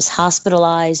 Child was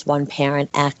hospitalized. One parent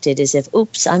acted as if,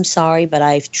 oops, I'm sorry, but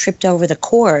I've tripped over the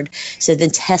cord. So the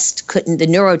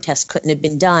neuro test couldn't have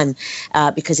been done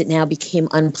because it now became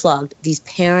unplugged. These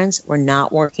parents were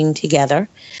not working together.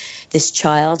 This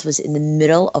child was in the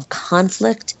middle of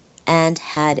conflict and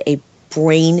had a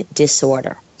brain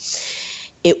disorder.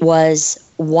 It was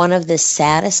one of the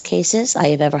saddest cases I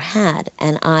have ever had.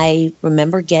 And I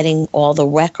remember getting all the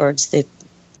records, the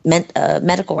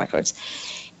medical records.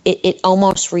 It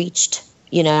almost reached,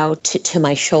 to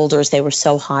my shoulders. They were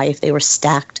so high if they were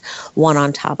stacked one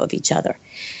on top of each other.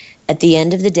 At the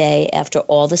end of the day, after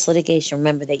all this litigation,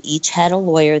 remember, they each had a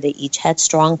lawyer, they each had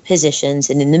strong positions,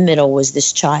 and in the middle was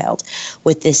this child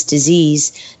with this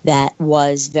disease that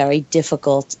was very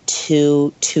difficult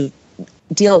to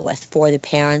deal with for the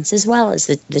parents as well as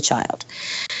the child.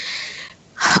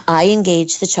 I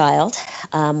engaged the child,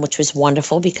 which was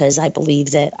wonderful because I believe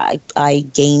that I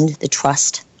gained the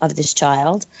trust of this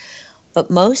child. But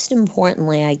most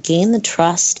importantly, I gained the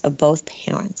trust of both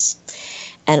parents.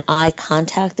 And I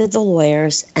contacted the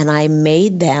lawyers, and I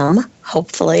made them,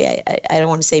 hopefully, I don't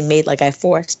want to say made like I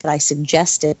forced, but I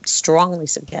strongly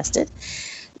suggested,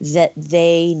 that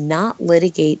they not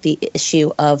litigate the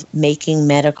issue of making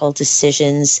medical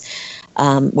decisions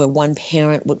where one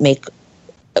parent would make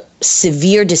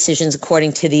severe decisions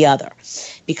according to the other,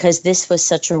 because this was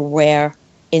such a rare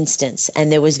instance,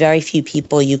 and there was very few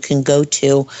people you can go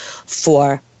to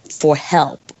for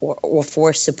help or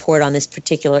for support on this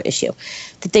particular issue,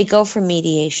 that they go for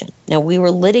mediation. Now, we were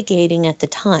litigating at the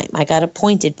time. I got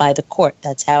appointed by the court.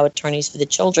 That's how attorneys for the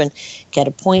children get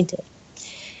appointed.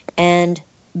 And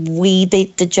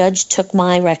the judge took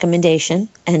my recommendation,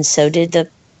 and so did the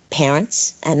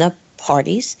parents and the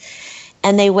parties,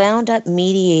 and they wound up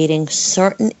mediating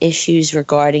certain issues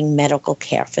regarding medical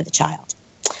care for the child.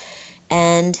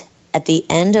 And at the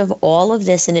end of all of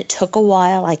this, and it took a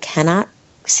while, I cannot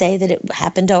say that it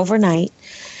happened overnight,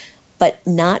 but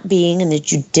not being in the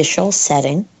judicial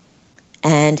setting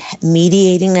and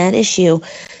mediating that issue,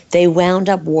 they wound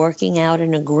up working out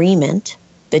an agreement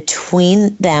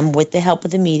between them with the help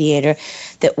of the mediator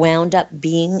that wound up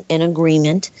being an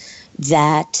agreement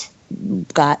that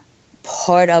got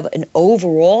part of an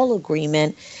overall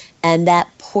agreement, and that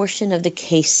portion of the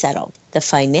case settled. The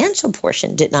financial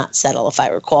portion did not settle, if I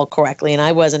recall correctly, and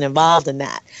I wasn't involved in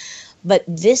that. But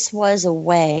this was a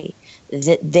way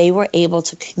that they were able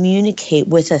to communicate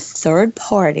with a third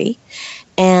party,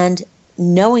 and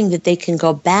knowing that they can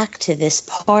go back to this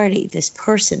party, this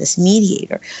person, this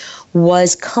mediator,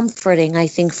 was comforting, I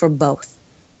think, for both,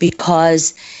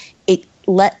 because it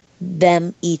let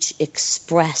them each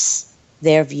express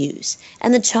their views.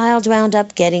 And the child wound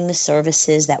up getting the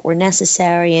services that were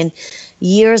necessary. And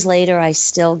years later, I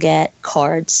still get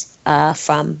cards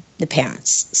from the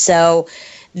parents. So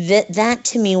that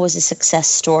to me was a success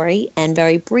story. And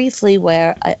very briefly,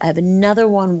 where I have another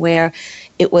one where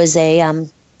it was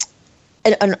an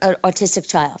autistic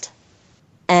child,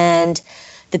 and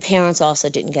the parents also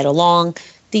didn't get along.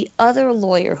 The other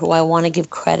lawyer, who I want to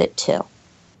give credit to,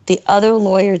 the other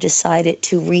lawyer decided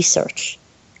to research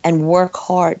and work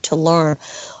hard to learn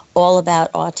all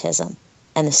about autism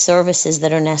and the services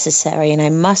that are necessary. And I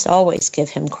must always give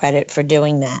him credit for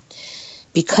doing that,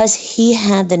 because he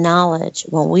had the knowledge.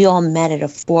 When we all met at a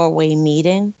 4-way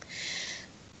meeting,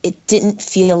 it didn't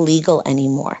feel legal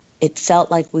anymore. It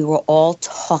felt like we were all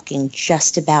talking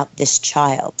just about this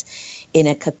child in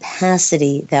a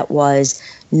capacity that was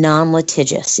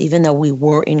non-litigious, even though we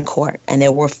were in court and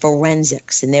there were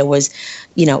forensics and there was,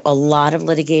 a lot of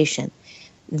litigation.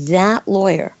 That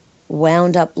lawyer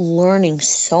wound up learning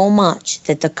so much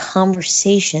that the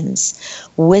conversations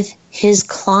with his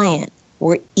client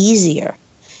were easier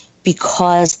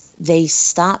because they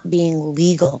stopped being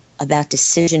legal about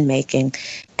decision making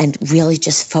and really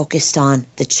just focused on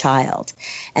the child.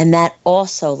 And that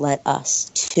also led us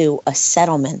to a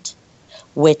settlement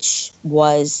which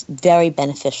was very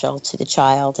beneficial to the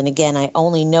child. And again, I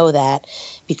only know that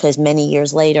because many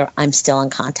years later, I'm still in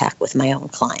contact with my own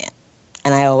client.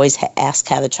 And I always ask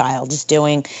how the child is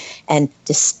doing. And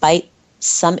despite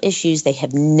some issues, they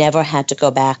have never had to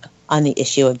go back on the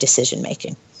issue of decision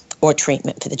making or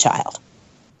treatment for the child.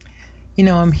 You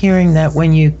know, I'm hearing that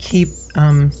when you keep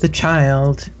the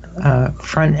child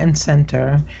front and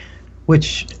center,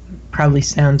 which probably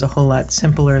sounds a whole lot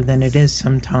simpler than it is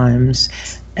sometimes,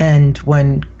 and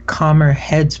when calmer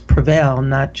heads prevail,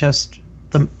 not just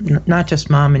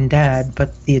mom and dad,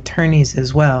 but the attorneys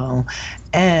as well,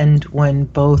 and when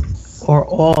both or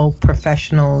all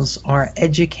professionals are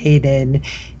educated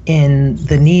in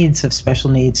the needs of special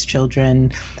needs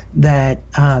children,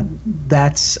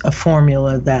 that's a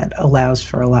formula that allows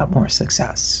for a lot more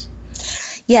success.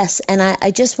 Yes, and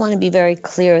I just want to be very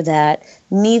clear that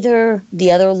neither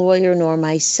the other lawyer nor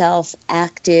myself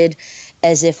acted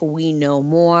as if we know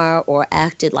more or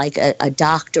acted like a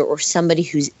doctor or somebody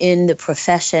who's in the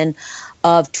profession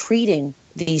of treating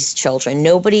these children.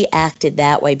 Nobody acted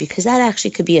that way, because that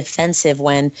actually could be offensive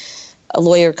when a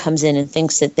lawyer comes in and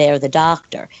thinks that they're the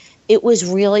doctor. It was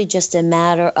really just a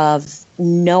matter of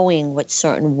knowing what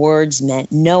certain words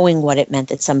meant, knowing what it meant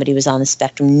that somebody was on the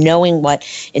spectrum, knowing what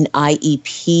an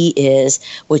IEP is,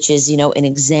 which is, an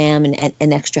exam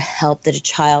and extra help that a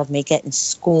child may get in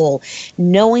school.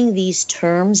 Knowing these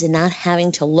terms and not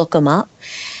having to look them up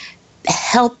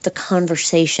helped the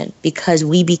conversation, because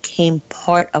we became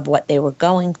part of what they were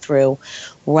going through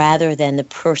rather than the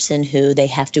person who they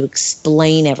have to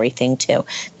explain everything to.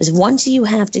 Because once you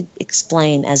have to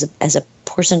explain as a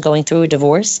person going through a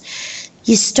divorce,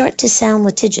 you start to sound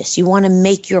litigious. You want to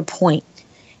make your point.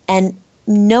 And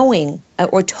knowing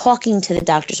or talking to the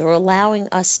doctors or allowing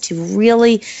us to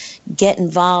really get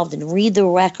involved and read the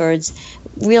records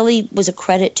really was a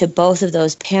credit to both of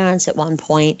those parents at one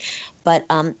point, but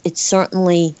it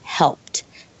certainly helped.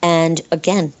 And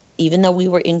again, even though we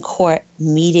were in court,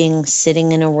 meeting,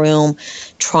 sitting in a room,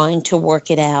 trying to work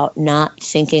it out, not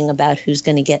thinking about who's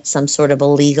going to get some sort of a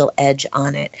legal edge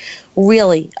on it,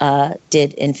 really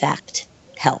did, in fact,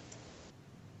 help.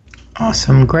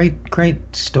 Awesome.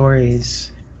 Great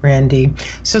stories, Randy.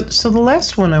 So the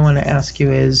last one I want to ask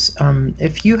you is,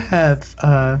 if you have,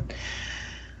 how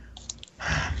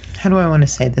do I want to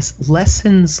say this,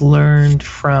 lessons learned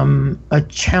from a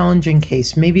challenging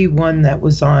case, maybe one that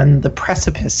was on the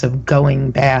precipice of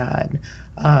going bad,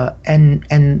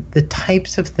 and the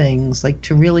types of things, like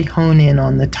to really hone in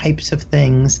on the types of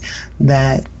things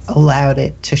that allowed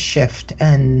it to shift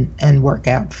and work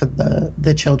out for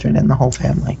the children and the whole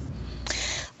family.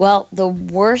 Well, the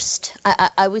worst,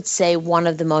 I would say one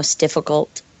of the most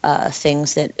difficult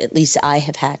things that at least I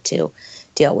have had to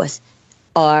deal with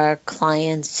are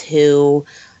clients who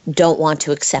don't want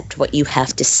to accept what you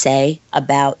have to say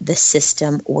about the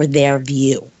system or their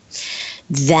view.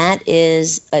 That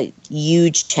is a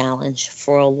huge challenge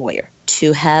for a lawyer,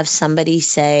 to have somebody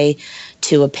say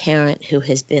to a parent who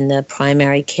has been the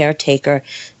primary caretaker,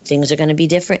 things are going to be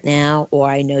different now, or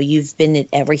I know you've been at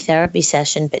every therapy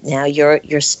session, but now your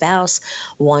spouse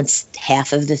wants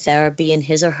half of the therapy in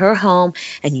his or her home,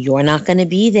 and you're not going to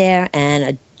be there,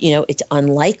 and it's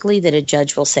unlikely that a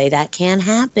judge will say that can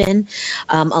happen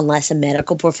unless a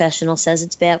medical professional says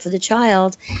it's bad for the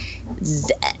child.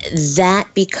 That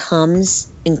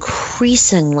becomes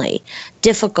increasingly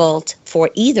difficult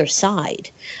for either side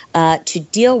to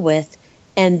deal with.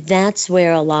 And that's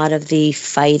where a lot of the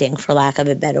fighting, for lack of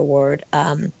a better word,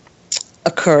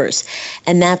 occurs.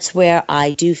 And that's where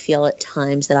I do feel at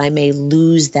times that I may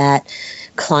lose that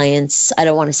client's, I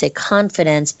don't want to say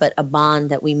confidence, but a bond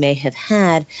that we may have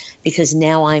had, because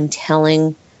now I'm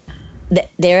telling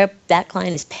that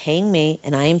client is paying me,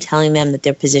 and I am telling them that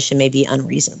their position may be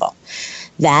unreasonable.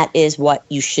 That is what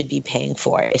you should be paying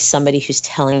for, is somebody who's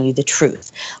telling you the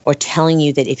truth, or telling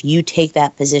you that if you take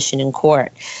that position in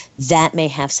court, that may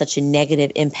have such a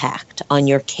negative impact on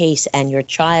your case and your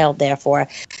child, therefore,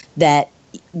 that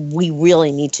we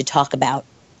really need to talk about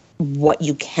what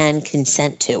you can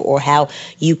consent to, or how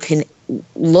you can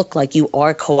look like you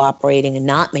are cooperating and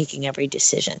not making every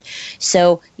decision.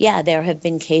 So, yeah, there have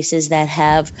been cases that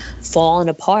have fallen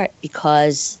apart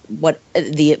because what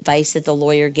the advice that the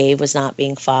lawyer gave was not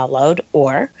being followed,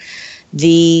 or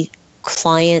the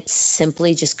client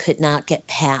simply just could not get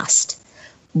past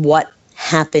what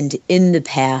happened in the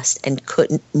past and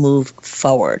couldn't move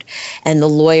forward. And the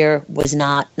lawyer was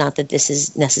not that this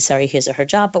is necessarily his or her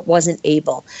job, but wasn't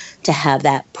able to have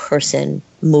that person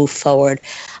move forward.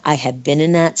 I have been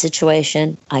in that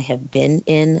situation. I have been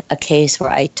in a case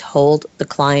where I told the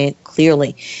client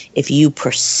clearly, if you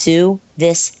pursue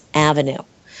this avenue,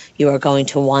 you are going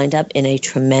to wind up in a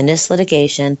tremendous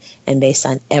litigation, and based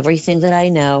on everything that I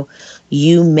know,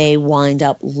 you may wind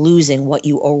up losing what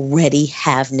you already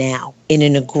have now in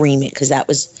an agreement, because that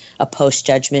was a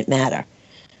post-judgment matter.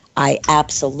 I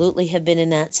absolutely have been in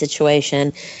that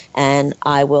situation, and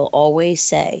I will always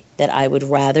say that I would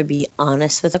rather be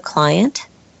honest with a client,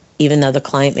 even though the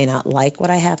client may not like what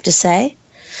I have to say,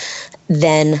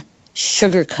 than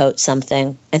sugarcoat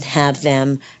something and have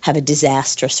them have a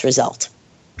disastrous result.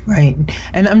 Right.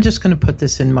 And I'm just going to put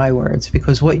this in my words,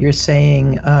 because what you're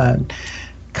saying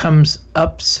comes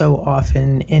up so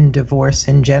often in divorce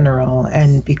in general.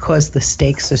 And because the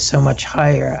stakes are so much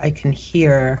higher, I can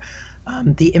hear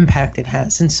the impact it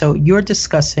has. And so you're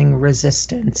discussing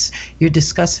resistance. You're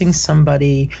discussing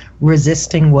somebody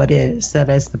resisting what is, that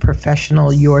as the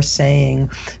professional, you're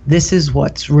saying, this is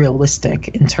what's realistic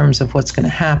in terms of what's going to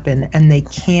happen. And they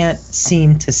can't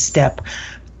seem to step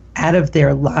out of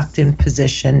their locked-in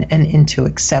position and into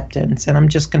acceptance. And I'm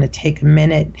just going to take a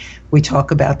minute. We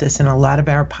talk about this in a lot of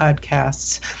our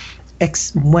podcasts.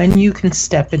 When you can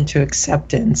step into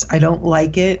acceptance, I don't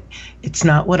like it, it's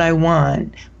not what I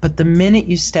want, but the minute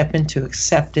you step into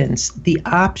acceptance, the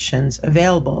options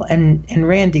available, and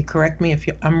Randy, correct me if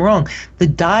I'm wrong, the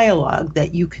dialogue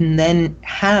that you can then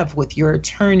have with your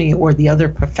attorney or the other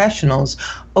professionals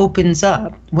opens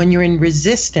up. When you're in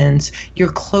resistance,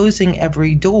 you're closing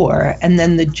every door, and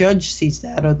then the judge sees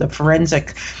that, or the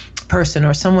forensic person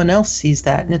or someone else sees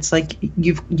that, and it's like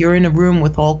you're in a room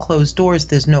with all closed doors.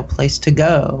 There's no place to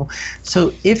go.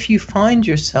 So if you find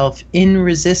yourself in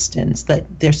resistance, that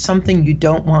there's something you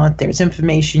don't want, there's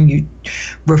information you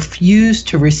refuse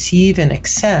to receive and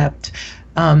accept,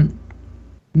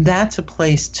 that's a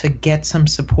place to get some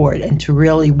support and to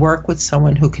really work with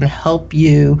someone who can help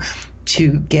you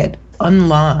to get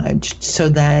unlodged so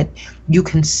that you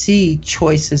can see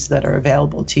choices that are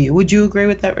available to you. Would you agree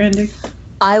with that, Randy?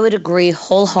 I would agree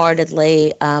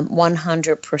wholeheartedly,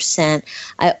 100%.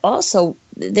 I also,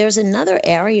 there's another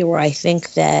area where I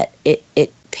think that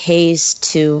it pays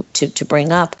to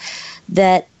bring up,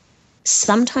 that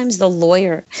sometimes the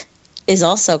lawyer is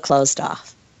also closed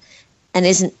off and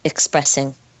isn't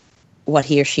expressing what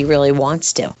he or she really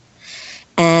wants to.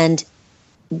 And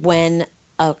when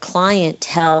a client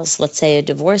tells, let's say, a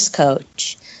divorce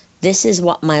coach, this is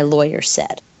what my lawyer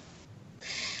said,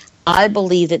 I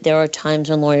believe that there are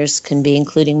times when lawyers can be,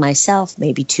 including myself,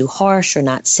 maybe too harsh or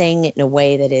not saying it in a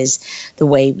way that is the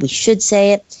way we should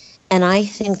say it. And I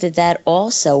think that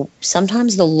also,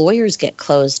 sometimes the lawyers get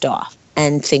closed off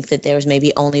and think that there's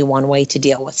maybe only one way to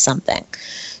deal with something.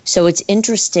 So it's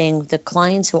interesting, the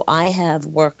clients who I have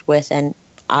worked with, and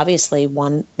obviously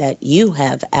one that you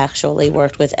have actually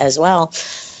worked with as well,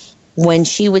 when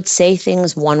she would say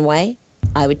things one way,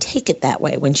 I would take it that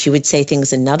way. When she would say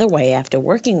things another way after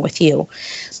working with you,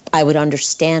 I would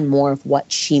understand more of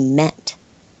what she meant,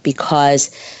 because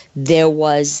there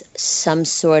was some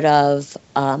sort of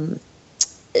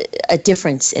a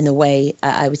difference in the way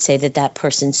I would say that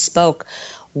person spoke,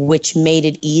 which made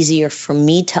it easier for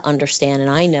me to understand.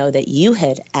 And I know that you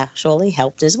had actually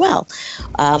helped as well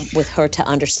with her to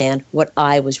understand what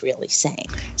I was really saying.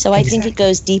 So I think it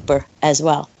goes deeper as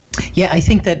well. Yeah, I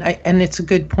think that, and it's a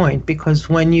good point, because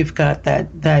when you've got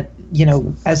that, you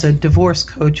know, as a divorce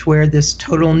coach, we're this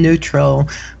total neutral,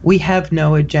 we have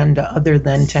no agenda other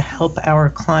than to help our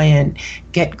client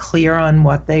get clear on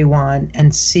what they want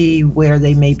and see where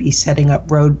they may be setting up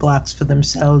roadblocks for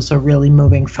themselves or really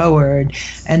moving forward.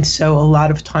 And so a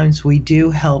lot of times we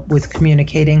do help with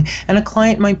communicating, and a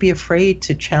client might be afraid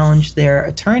to challenge their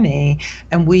attorney,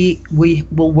 and we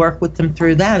will work with them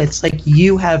through that. It's like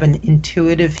you have an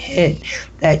intuitive hit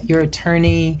that your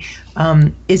attorney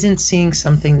isn't seeing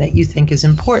something that you think is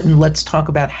important. Let's talk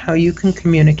about how you can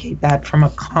communicate that from a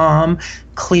calm,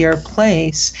 clear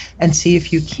place and see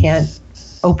if you can't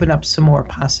open up some more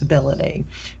possibility.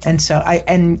 And so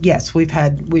yes, we've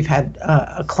had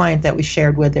a client that we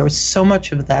shared with, there was so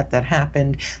much of that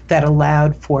happened that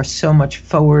allowed for so much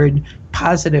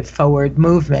positive forward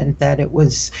movement that it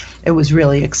was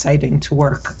really exciting to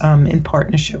work in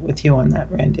partnership with you on that,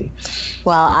 Randy.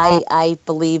 Well, I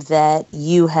believe that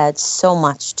you had so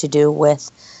much to do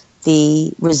with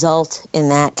the result in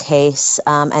that case.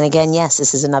 And again, yes,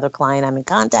 this is another client I'm in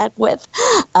contact with,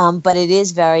 but it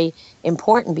is very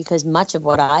important because much of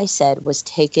what I said was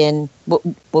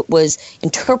was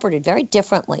interpreted very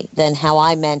differently than how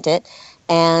I meant it.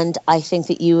 And I think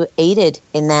that you aided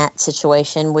in that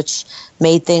situation, which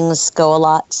made things go a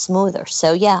lot smoother.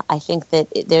 So, yeah, I think that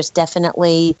there's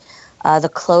definitely the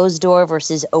closed door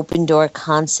versus open door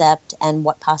concept and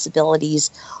what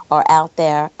possibilities are out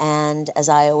there. And as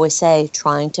I always say,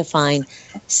 trying to find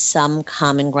some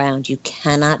common ground. You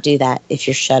cannot do that if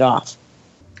you're shut off.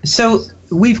 So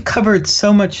we've covered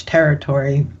so much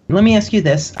territory. Let me ask you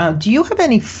this. Do you have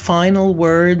any final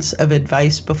words of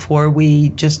advice before we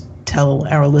just tell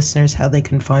our listeners how they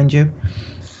can find you?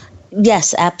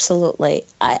 Yes, absolutely.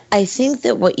 I think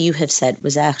that what you have said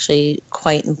was actually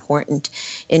quite important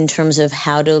in terms of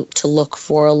how to look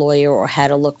for a lawyer or how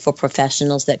to look for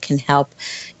professionals that can help.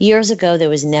 Years ago, there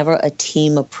was never a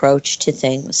team approach to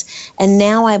things. And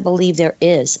now I believe there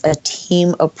is a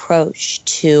team approach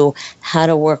to how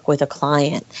to work with a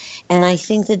client. And I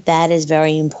think that that is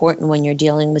very important when you're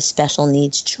dealing with special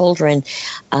needs children,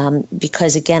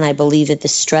 because, again, I believe that the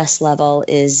stress level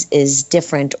is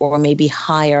different or maybe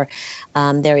higher.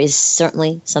 There is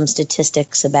certainly some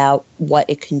statistics about what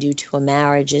it can do to a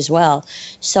marriage as well.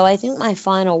 So I think my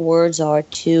final words are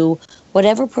to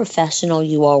whatever professional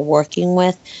you are working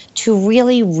with to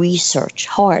really research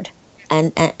hard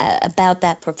and about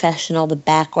that professional, the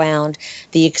background,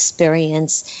 the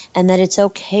experience, and that it's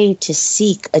okay to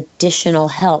seek additional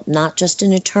help, not just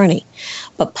an attorney,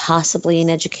 but possibly an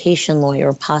education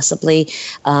lawyer, possibly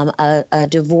a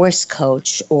divorce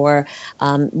coach, or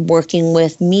working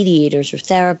with mediators or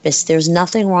therapists. There's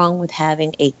nothing wrong with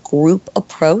having a group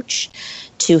approach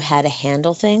to how to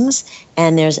handle things.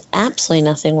 And there's absolutely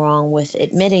nothing wrong with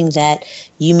admitting that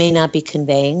you may not be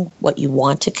conveying what you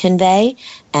want to convey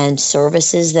and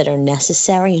services that are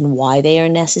necessary and why they are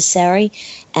necessary,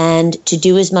 and to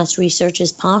do as much research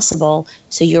as possible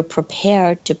so you're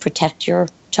prepared to protect your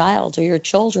child or your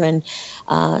children,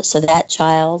 so that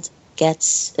child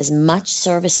gets as much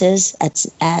services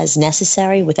as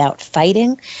necessary without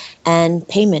fighting, and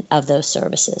payment of those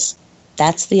services.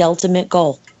 That's the ultimate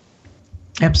goal.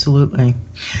 Absolutely.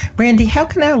 Randy, how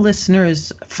can our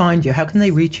listeners find you? How can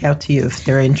they reach out to you if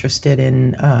they're interested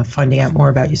in finding out more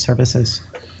about your services?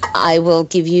 I will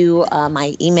give you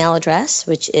my email address,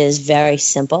 which is very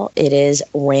simple. It is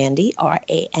Randi,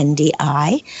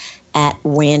 R-A-N-D-I, at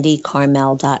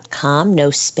randikarmel.com.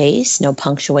 No space, no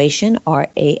punctuation,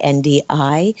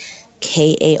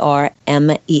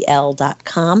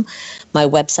 RANDIKARMEL.com. My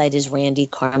website is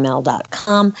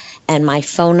randikarmel.com, and my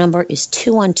phone number is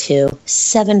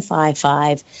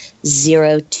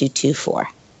 212-755-0224.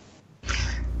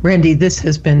 Randy, this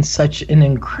has been such an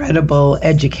incredible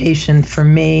education for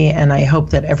me, and I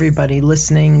hope that everybody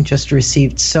listening just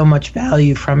received so much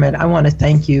value from it. I want to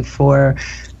thank you for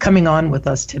coming on with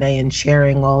us today and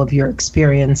sharing all of your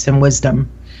experience and wisdom.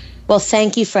 Well,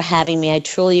 thank you for having me. I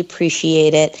truly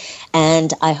appreciate it.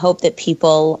 And I hope that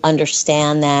people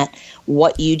understand that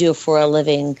what you do for a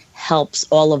living helps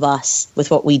all of us with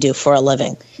what we do for a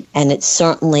living. And it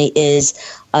certainly is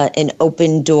an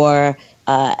open door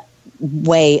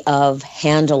way of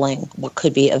handling what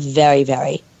could be a very,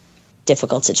 very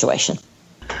difficult situation.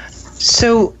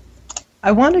 So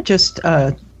I want to just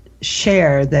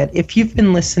share that if you've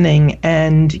been listening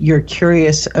and you're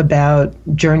curious about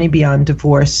Journey Beyond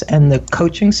Divorce and the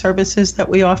coaching services that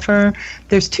we offer,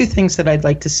 there's two things that I'd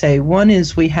like to say. One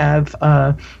is we have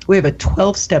a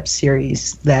 12-step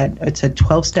series it's a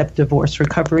 12-step divorce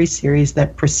recovery series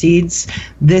that precedes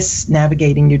this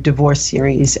Navigating Your Divorce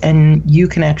series, and you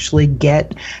can actually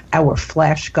get our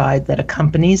flash guide that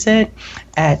accompanies it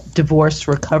at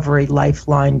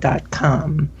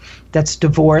divorcerecoverylifeline.com. That's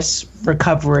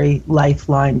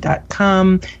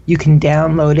divorcerecoverylifeline.com. You can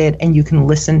download it and you can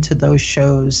listen to those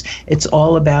shows. It's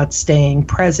all about staying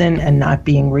present and not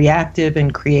being reactive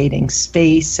and creating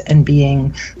space and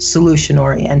being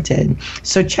solution-oriented.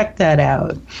 So check that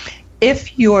out.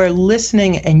 If you're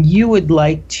listening and you would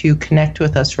like to connect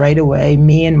with us right away,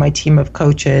 me and my team of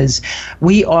coaches,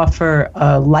 we offer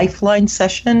a Lifeline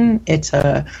session. It's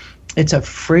a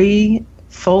free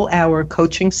full-hour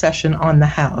coaching session on the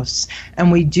house,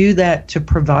 and we do that to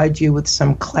provide you with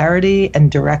some clarity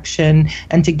and direction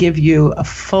and to give you a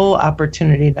full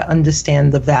opportunity to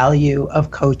understand the value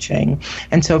of coaching.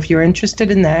 And so if you're interested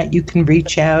in that, you can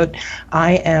reach out.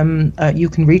 You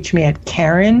can reach me at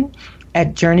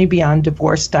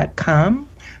Karen@JourneyBeyondDivorce.com.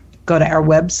 Go to our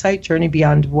website,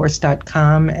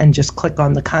 JourneyBeyondDivorce.com, and just click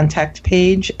on the contact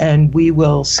page, and we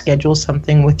will schedule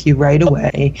something with you right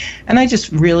away. And I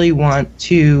just really want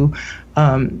to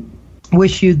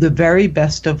wish you the very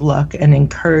best of luck and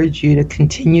encourage you to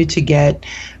continue to get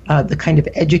the kind of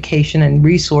education and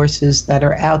resources that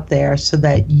are out there so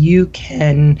that you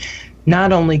can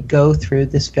not only go through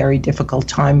this very difficult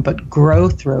time, but grow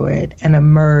through it and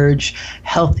emerge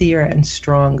healthier and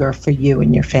stronger for you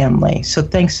and your family. So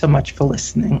thanks so much for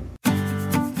listening.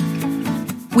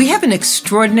 We have an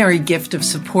extraordinary gift of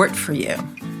support for you.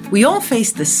 We all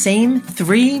face the same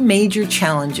 3 major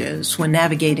challenges when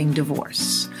navigating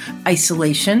divorce: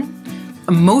 isolation,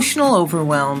 emotional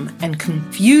overwhelm, and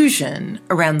confusion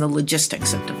around the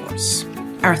logistics of divorce.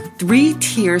 Our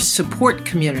 3-tier support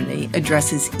community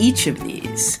addresses each of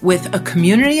these with a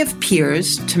community of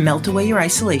peers to melt away your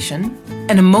isolation,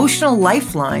 an emotional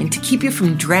lifeline to keep you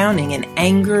from drowning in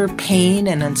anger, pain,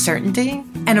 and uncertainty,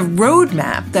 and a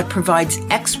roadmap that provides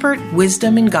expert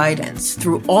wisdom and guidance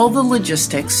through all the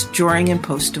logistics during and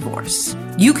post-divorce.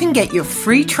 You can get your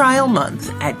free trial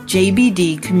month at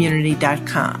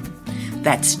jbdcommunity.com.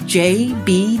 That's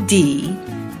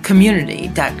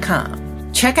jbdcommunity.com.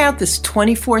 Check out this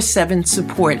 24/7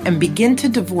 support and begin to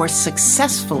divorce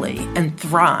successfully and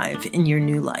thrive in your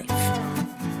new life.